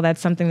as well.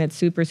 That's something that's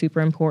super, super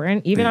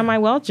important. Even on my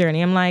wealth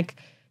journey, I'm like,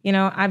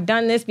 I've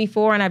done this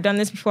before and I've done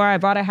this before. I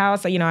bought a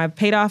house, I've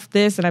paid off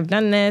this and I've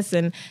done this,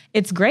 and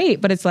it's great.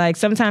 But it's like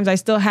sometimes I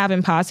still have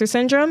imposter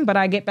syndrome, but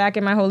I get back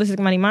in my holistic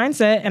money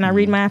mindset and I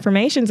read my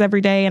affirmations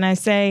every day and I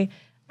say,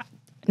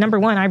 number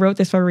one, I wrote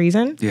this for a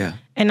reason. Yeah.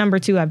 And number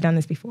two, I've done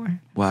this before.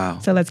 Wow.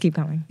 So let's keep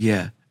going.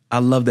 Yeah. I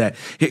love that.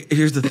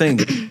 Here's the thing.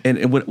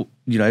 and what,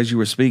 as you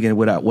were speaking,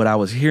 what I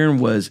was hearing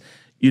was,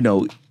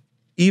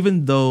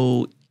 even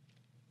though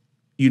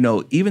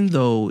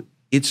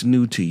it's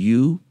new to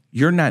you,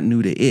 you're not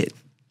new to it.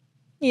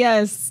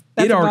 Yes.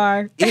 That's a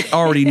bar. It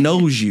already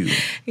knows you.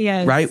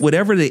 Yes. Right?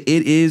 Whatever the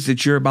it is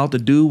that you're about to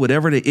do,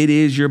 whatever the it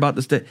is you're about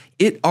to step,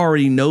 it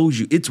already knows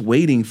you. It's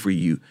waiting for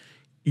you.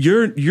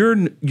 You're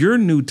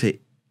new to,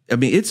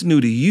 it's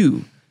new to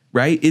you,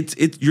 right?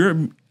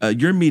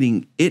 You're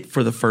meeting it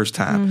for the first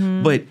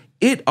time, but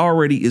it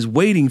already is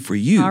waiting for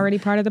you. Already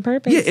part of the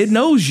purpose. Yeah, it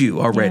knows you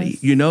already.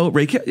 Yes.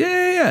 Ray,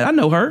 yeah, I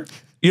know her.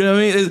 You know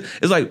what I mean?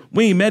 It's like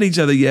we ain't met each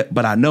other yet,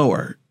 but I know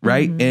her,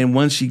 right? And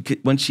once she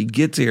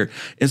gets here,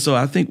 and so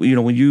I think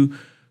when you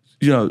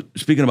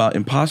speaking about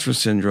imposter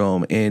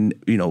syndrome and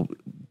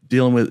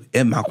dealing with,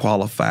 am I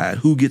qualified?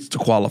 Who gets to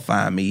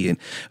qualify me? And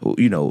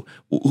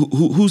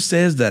who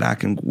says that I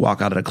can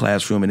walk out of the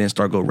classroom and then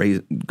start go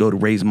to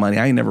raise money?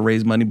 I ain't never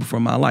raised money before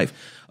in my life.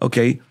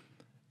 Okay,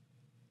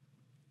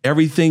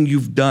 everything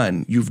you've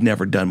done, you've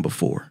never done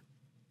before.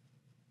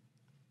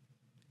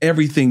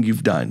 Everything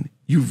you've done.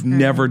 You've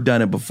never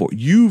done it before.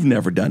 You've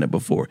never done it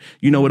before.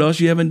 You know what else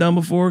you haven't done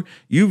before?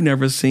 You've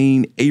never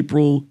seen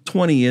April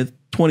 20th,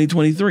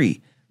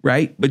 2023,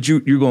 right? But you're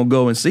going to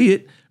go and see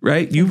it,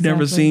 right? You've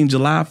never seen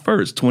July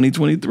 1st,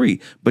 2023,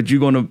 but you're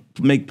going to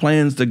make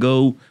plans to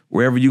go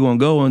wherever you're going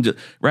to go, and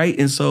right?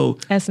 And so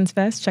Essence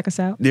Fest, check us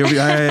out. There we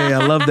go.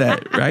 I love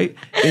that, right?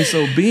 And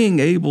so being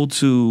able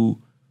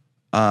to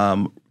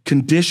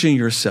condition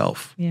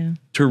yourself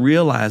to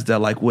realize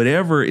that like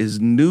whatever is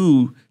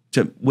new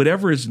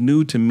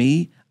to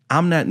me,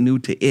 I'm not new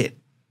to it.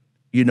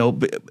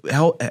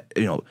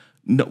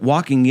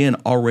 Walking in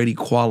already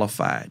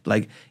qualified.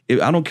 Like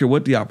I don't care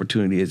what the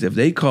opportunity is. If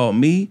they call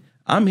me,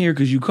 I'm here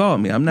because you called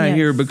me. I'm not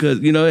here because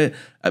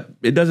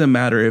it doesn't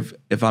matter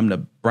if I'm the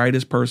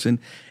brightest person.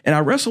 And I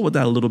wrestled with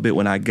that a little bit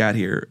when I got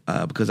here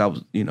because I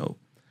was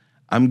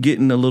I'm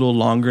getting a little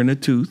longer in the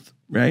tooth,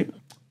 right?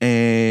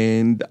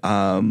 And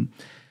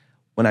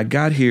when I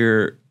got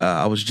here,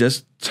 I was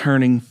just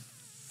turning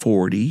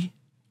 40.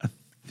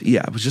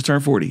 Yeah, I was just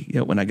turned 40.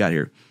 Yeah, when I got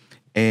here,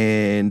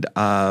 and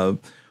I'm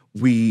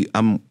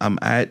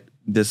at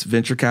this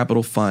venture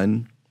capital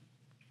fund.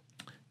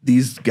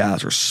 These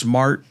guys are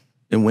smart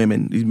and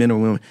women. These men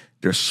and women,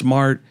 they're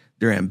smart.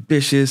 They're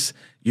ambitious.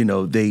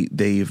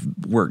 They've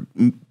worked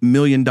 $1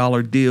 million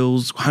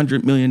deals,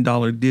 $100 million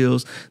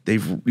deals. They're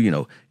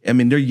young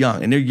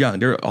and they're young.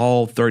 They're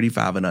all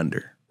 35 and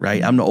under.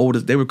 Right, I'm the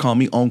oldest. They would call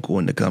me uncle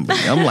in the company.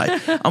 I'm like,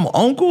 I'm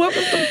uncle. I'm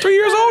 3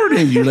 years older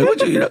than you. Like,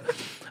 what you?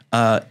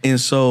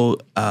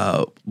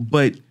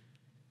 But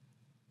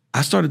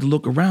I started to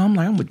look around. I'm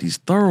like, I'm with these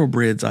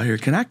thoroughbreds out here.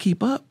 Can I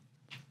keep up?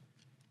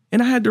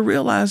 And I had to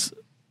realize,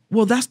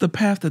 well, that's the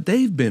path that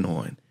they've been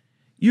on.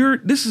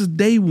 This is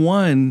day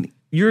one.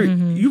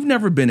 You've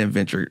never been in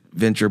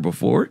venture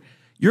before.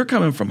 You're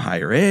coming from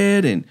higher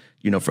ed and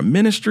from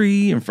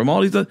ministry and from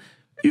all these other.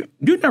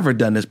 You've never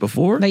done this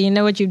before. But you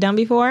know what you've done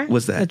before?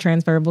 What's that? The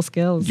transferable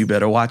skills. You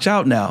better watch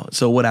out now.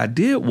 So what I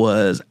did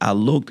was I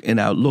looked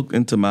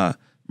into my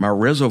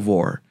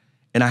reservoir,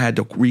 and I had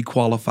to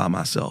requalify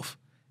myself.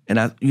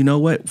 And you know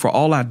what? For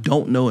all I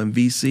don't know in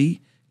VC,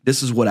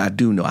 this is what I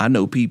do know. I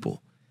know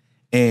people,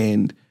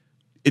 and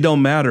it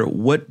don't matter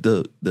what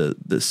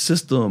the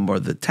system or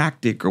the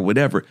tactic or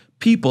whatever.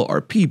 People are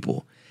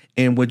people,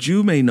 and what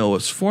you may know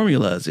is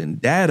formulas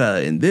and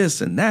data and this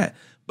and that,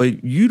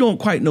 but you don't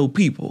quite know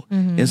people.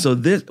 And so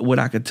what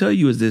I can tell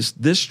you is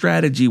this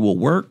strategy will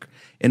work.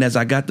 And as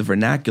I got the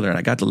vernacular and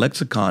I got the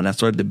lexicon, I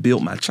started to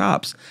build my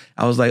chops.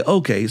 I was like,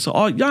 okay, so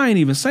y'all ain't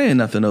even saying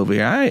nothing over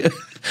here.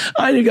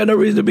 I ain't got no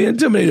reason to be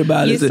intimidated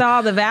about it. You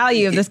saw the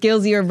value of the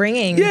skills you were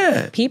bringing.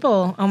 Yeah.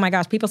 People, oh my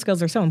gosh, people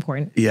skills are so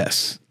important.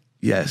 Yes.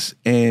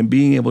 And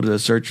being able to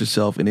assert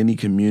yourself in any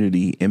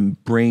community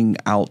and bring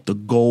out the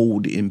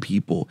gold in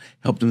people,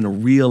 help them to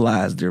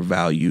realize their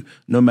value,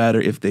 no matter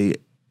if they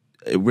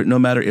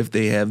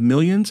have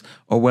millions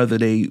or whether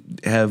they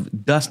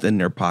have dust in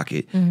their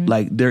pocket.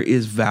 Like there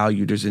is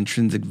value, there's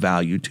intrinsic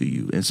value to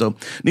you. And so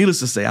needless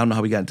to say, I don't know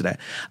how we got into that.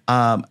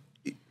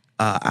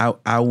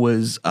 I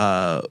was,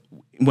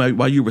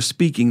 while you were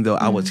speaking though,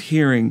 I was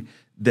hearing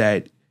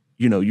that,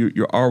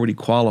 you're already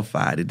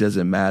qualified. It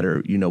doesn't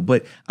matter,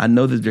 but I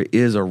know that there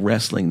is a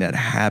wrestling that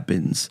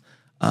happens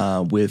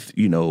with,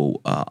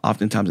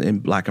 oftentimes in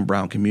Black and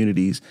brown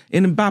communities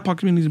and in BIPOC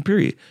communities in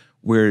period,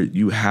 where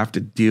you have to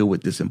deal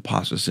with this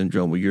imposter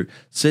syndrome, where you're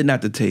sitting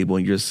at the table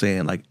and you're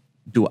saying like,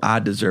 do I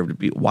deserve to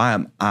be, why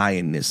am I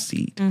in this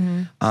seat?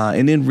 And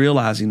then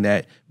realizing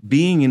that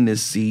being in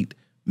this seat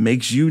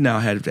makes you now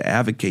have to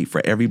advocate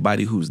for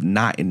everybody who's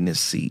not in this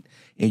seat.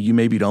 And you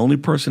may be the only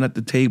person at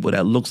the table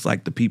that looks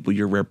like the people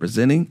you're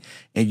representing.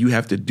 And you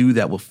have to do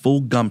that with full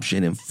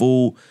gumption and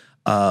full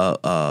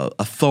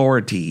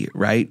authority,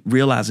 right?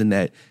 Realizing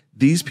that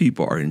these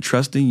people are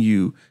entrusting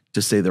you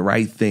to say the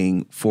right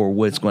thing for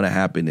what's going to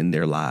happen in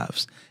their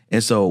lives.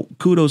 And so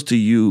kudos to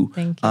you,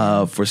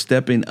 for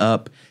stepping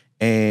up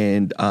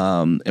And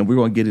we're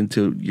going to get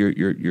into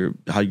your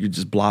how you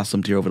just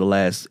blossomed here over the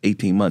last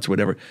 18 months or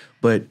whatever,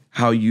 but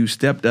how you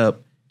stepped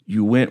up,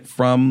 you went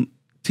from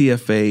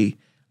TFA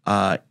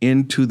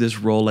into this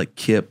role at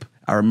KIP.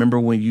 I remember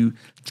when you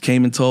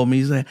came and told me,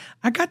 he's like,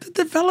 I got the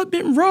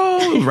development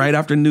role right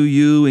after New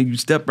You, and you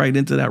stepped right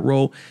into that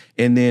role.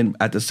 And then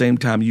at the same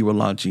time, you were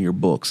launching your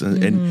books.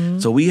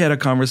 And so we had a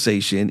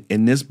conversation,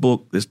 and this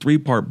book, this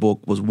 3-part book,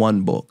 was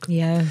one book.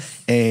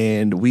 Yes.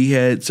 And we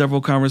had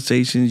several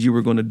conversations. You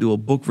were going to do a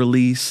book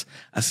release.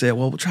 I said,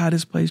 well, try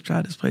this place,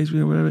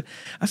 whatever.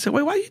 I said,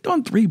 wait, why are you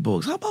doing 3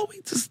 books? How about we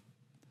just,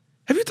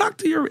 have you talked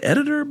to your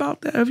editor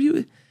about that? Have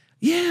you?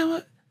 Yeah,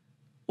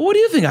 what do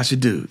you think I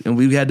should do? And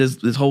we had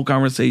this whole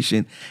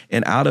conversation.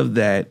 And out of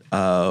that,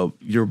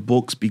 your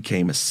books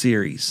became a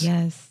series.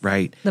 Yes.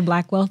 Right? The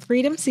Black Wealth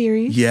Freedom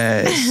series.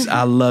 Yes.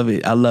 I love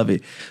it. I love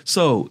it.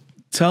 So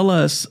tell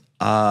us,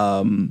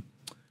 tell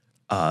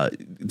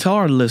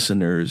our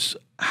listeners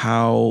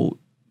how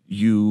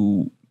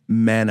you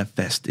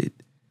manifested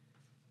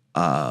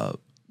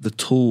the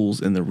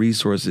tools and the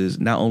resources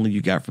not only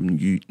you got from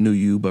New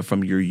You, but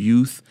from your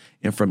youth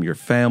and from your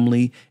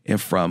family and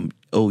from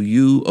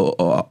OU,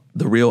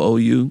 the real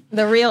OU.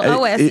 The real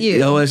OSU.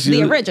 OSU.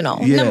 The original.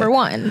 Yeah. Number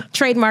 1.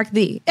 Trademark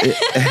the.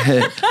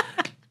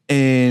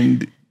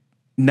 And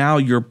now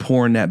you're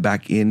pouring that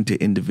back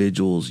into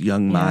individuals,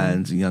 young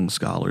minds, and young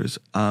scholars.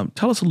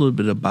 Tell us a little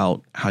bit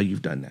about how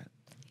you've done that.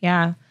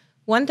 Yeah.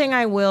 One thing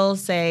I will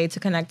say to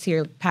connect to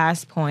your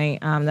past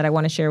point that I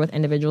want to share with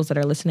individuals that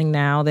are listening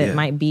now that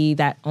might be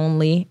that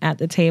only at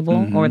the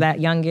table or that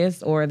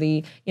youngest or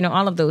the,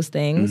 all of those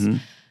things.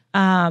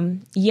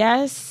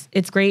 Yes,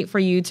 it's great for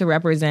you to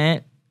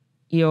represent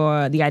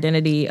the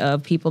identity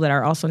of people that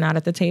are also not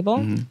at the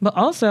table, but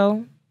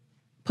also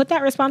put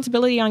that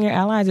responsibility on your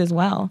allies as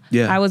well.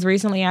 Yeah. I was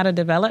recently at a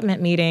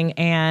development meeting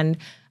and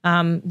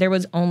there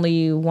was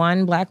only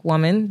one Black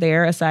woman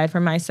there aside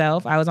from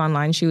myself. I was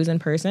online, she was in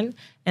person.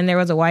 And there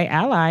was a white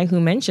ally who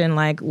mentioned,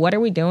 what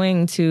are we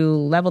doing to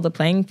level the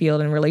playing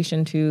field in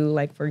relation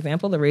to, for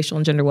example, the racial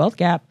and gender wealth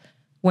gap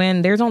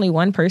when there's only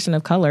one person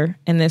of color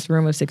in this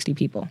room of 60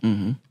 people.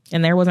 And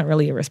there wasn't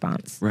really a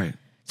response. Right.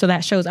 So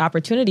that shows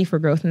opportunity for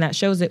growth, and that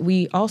shows that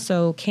we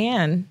also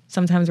can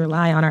sometimes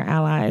rely on our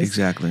allies.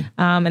 Exactly.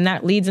 And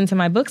that leads into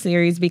my book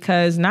series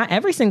because not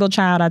every single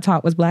child I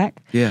taught was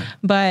Black. Yeah.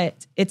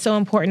 But it's so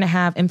important to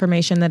have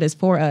information that is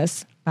for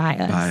us, by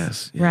us. By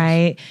us, yes.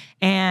 Right?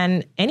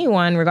 And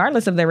anyone,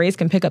 regardless of their race,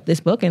 can pick up this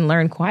book and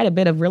learn quite a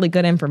bit of really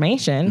good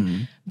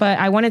information. But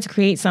I wanted to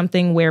create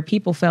something where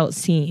people felt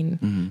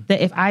seen. That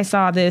if I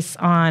saw this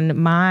on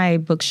my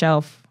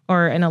bookshelf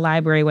or in a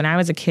library when I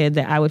was a kid,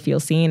 that I would feel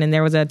seen. And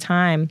there was a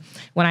time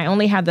when I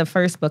only had the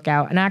first book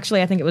out. And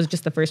actually, I think it was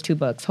just the first 2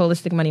 books,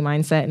 Holistic Money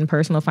Mindset and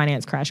Personal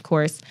Finance Crash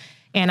Course.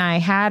 And I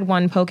had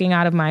one poking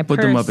out of my purse.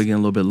 Put them up again a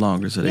little bit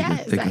longer so they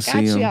can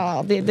see them.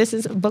 Y'all. This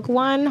is book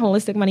 1,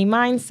 Holistic Money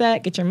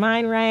Mindset, get your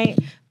mind right.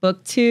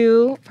 Book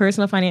 2,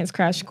 Personal Finance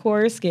Crash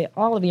Course, get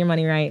all of your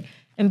money right.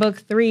 And book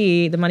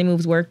 3, the Money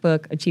Moves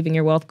Workbook, Achieving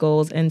Your Wealth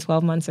Goals in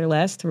 12 months or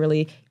less, to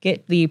really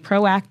get the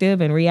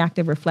proactive and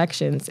reactive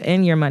reflections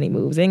in your money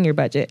moves, in your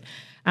budget.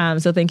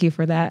 So thank you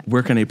for that.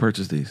 Where can they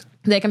purchase these?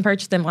 They can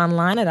purchase them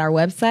online at our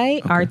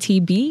website,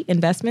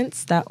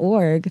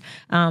 rtbinvestments.org.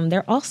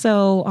 They're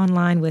also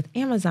online with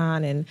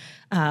Amazon and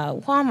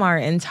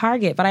Walmart and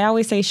Target. But I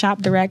always say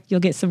shop direct. You'll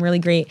get some really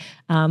great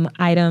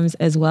items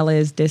as well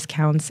as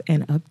discounts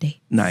and updates.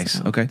 Nice.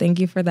 So okay.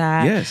 Thank you for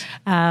that. Yes.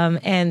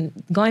 And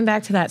going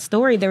back to that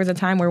story, there was a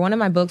time where one of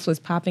my books was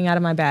popping out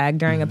of my bag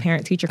during a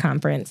parent-teacher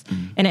conference.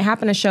 And it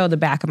happened to show the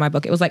back of my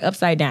book. It was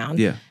upside down.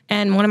 Yeah.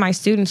 And one of my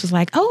students was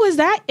like, oh, is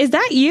that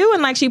you?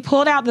 And she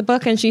pulled out the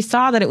book and she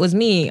saw that it was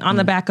me on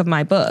the back of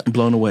my book.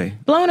 Blown away.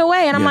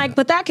 And I'm like,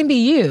 but that can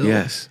be you.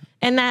 Yes.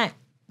 And that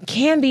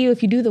can be you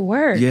if you do the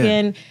work. Yeah.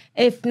 And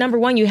if, number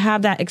one, you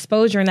have that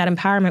exposure and that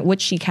empowerment, which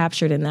she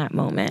captured in that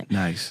moment.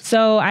 Nice.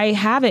 So I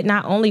have it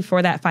not only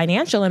for that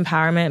financial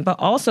empowerment, but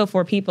also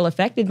for people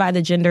affected by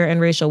the gender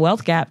and racial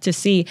wealth gap to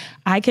see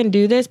I can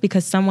do this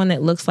because someone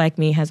that looks like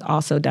me has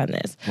also done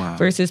this. Wow.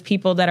 Versus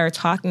people that are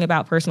talking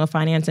about personal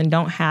finance and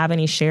don't have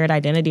any shared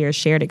identity or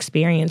shared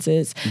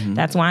experiences.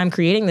 That's why I'm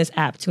creating this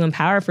app to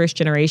empower first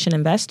generation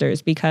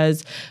investors,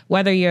 because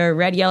whether you're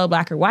red, yellow,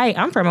 black, or white,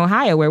 I'm from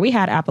Ohio where we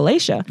had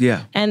Appalachia.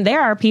 Yeah. And there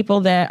are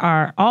people that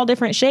are all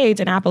different shades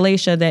in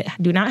Appalachia that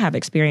do not have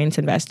experience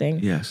investing.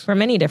 Yes. For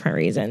many different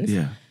reasons.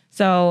 Yeah.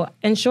 So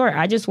in short,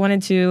 I just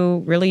wanted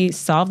to really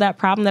solve that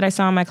problem that I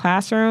saw in my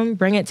classroom,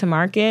 bring it to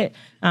market,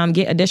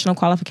 get additional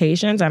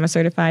qualifications. I'm a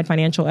certified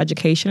financial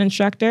education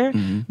instructor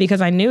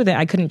because I knew that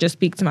I couldn't just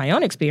speak to my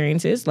own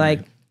experiences.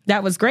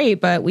 That was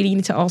great, but we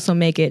need to also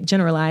make it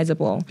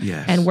generalizable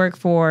and work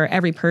for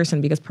every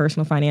person because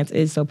personal finance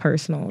is so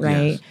personal,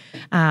 right?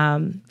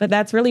 Yes. But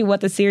that's really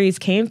what the series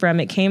came from.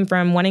 It came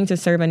from wanting to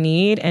serve a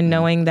need and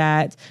knowing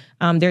that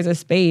there's a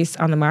space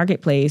on the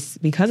marketplace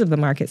because of the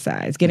market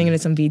size, getting into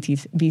some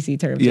VC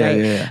terms, right?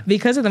 Yeah.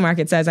 Because of the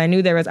market size, I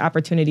knew there was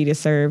opportunity to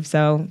serve.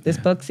 So this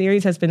book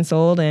series has been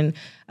sold in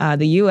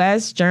the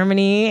U.S.,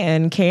 Germany,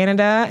 and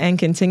Canada, and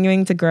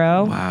continuing to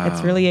grow. Wow.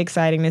 It's really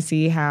exciting to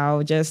see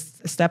how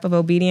just a step of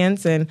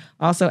obedience and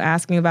also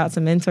asking about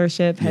some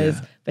mentorship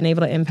has been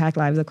able to impact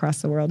lives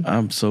across the world.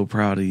 I'm so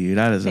proud of you.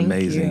 That is Thank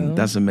amazing. you.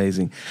 That's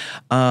amazing.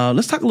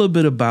 Let's talk a little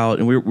bit about,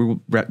 and we're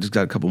just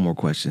got a couple more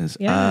questions.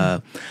 Yeah.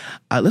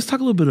 Let's talk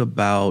a little bit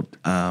about,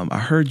 I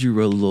heard you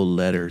wrote a little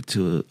letter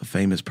to a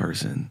famous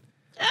person.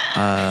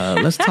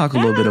 Let's talk a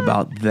little bit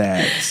about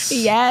that.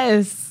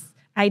 Yes,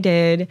 I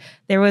did.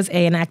 There was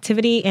an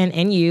activity in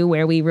NU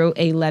where we wrote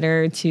a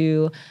letter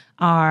to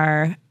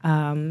our,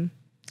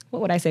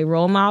 what would I say,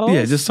 role models?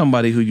 Yeah, just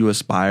somebody who you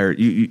aspired,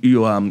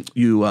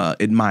 you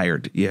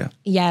admired. Yeah.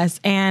 Yes,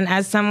 and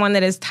as someone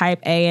that is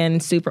type A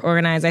and super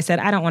organized, I said,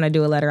 I don't want to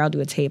do a letter, I'll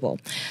do a table.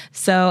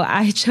 So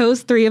I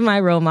chose 3 of my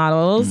role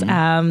models.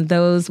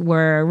 Those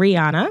were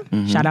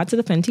Rihanna, shout out to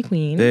the Fenty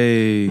Queen,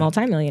 Hey.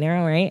 multimillionaire,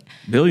 all right?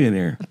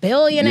 Billionaire.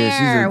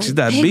 Billionaire. Yeah, she's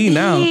that Big B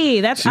now.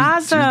 That's She's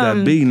awesome.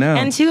 that B now.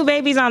 And 2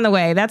 babies on the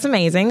way. That's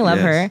amazing. Love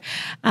Yes.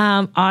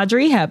 her.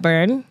 Audrey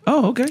Hepburn.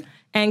 Oh, okay.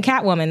 And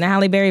Catwoman, the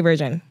Halle Berry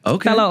version.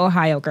 Okay. Fellow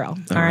Ohio girl.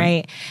 All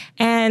right.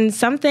 And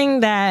something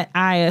that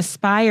I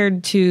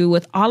aspired to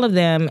with all of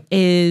them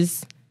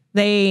is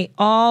they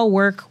all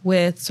work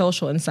with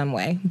social in some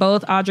way.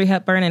 Both Audrey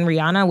Hepburn and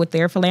Rihanna with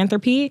their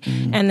philanthropy.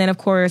 And then, of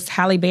course,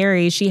 Halle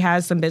Berry, she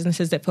has some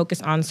businesses that focus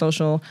on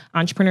social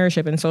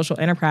entrepreneurship and social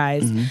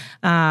enterprise.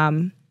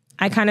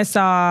 I kind of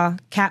saw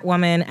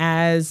Catwoman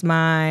as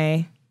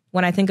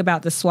when I think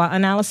about the SWOT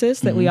analysis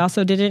that we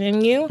also did it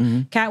in you,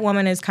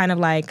 Catwoman is kind of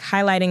like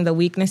highlighting the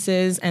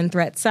weaknesses and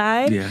threat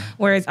side,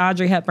 whereas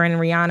Audrey Hepburn and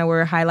Rihanna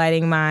were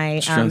highlighting my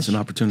Strengths and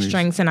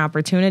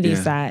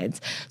opportunities. Sides.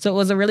 So it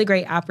was a really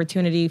great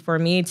opportunity for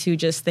me to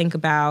just think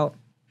about,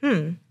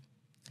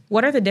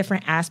 what are the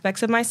different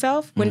aspects of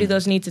myself? When do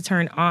those need to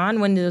turn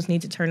on? When do those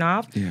need to turn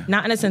off?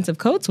 Not in a sense of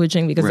code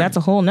switching, because that's a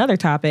whole nother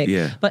topic,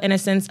 but in a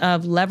sense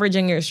of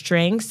leveraging your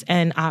strengths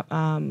and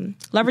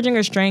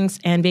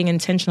being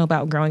intentional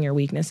about growing your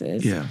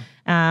weaknesses.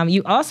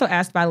 You also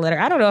asked about a letter.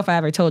 I don't know if I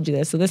ever told you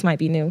this, so this might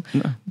be new,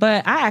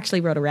 but I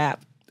actually wrote a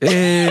rap.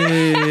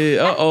 Hey,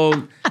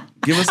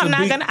 Give us a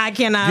beat. I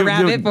cannot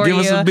rap it for you.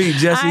 Give us a beat,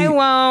 Jesse. I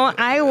won't.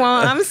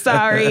 I'm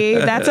sorry.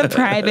 That's a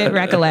private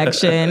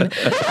recollection.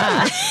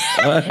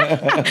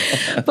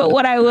 But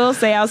what I will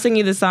say, I'll sing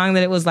you the song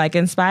that it was like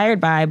inspired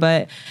by.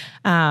 But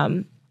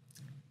I'd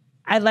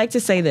like to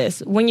say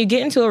this. When you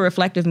get into a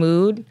reflective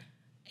mood,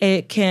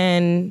 it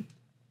can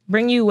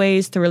bring you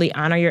ways to really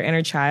honor your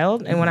inner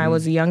child. And when I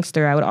was a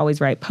youngster, I would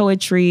always write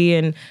poetry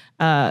and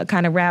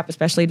kind of rap,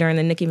 especially during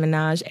the Nicki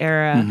Minaj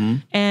era.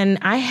 And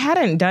I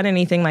hadn't done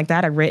anything like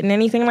that or written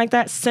anything like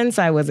that since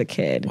I was a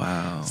kid.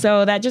 Wow.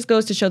 So that just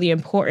goes to show the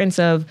importance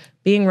of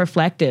being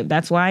reflective.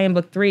 That's why in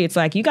book 3, it's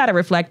like you got to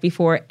reflect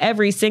before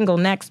every single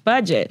next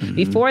budget,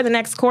 before the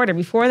next quarter,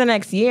 before the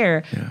next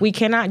year. We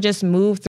cannot just move through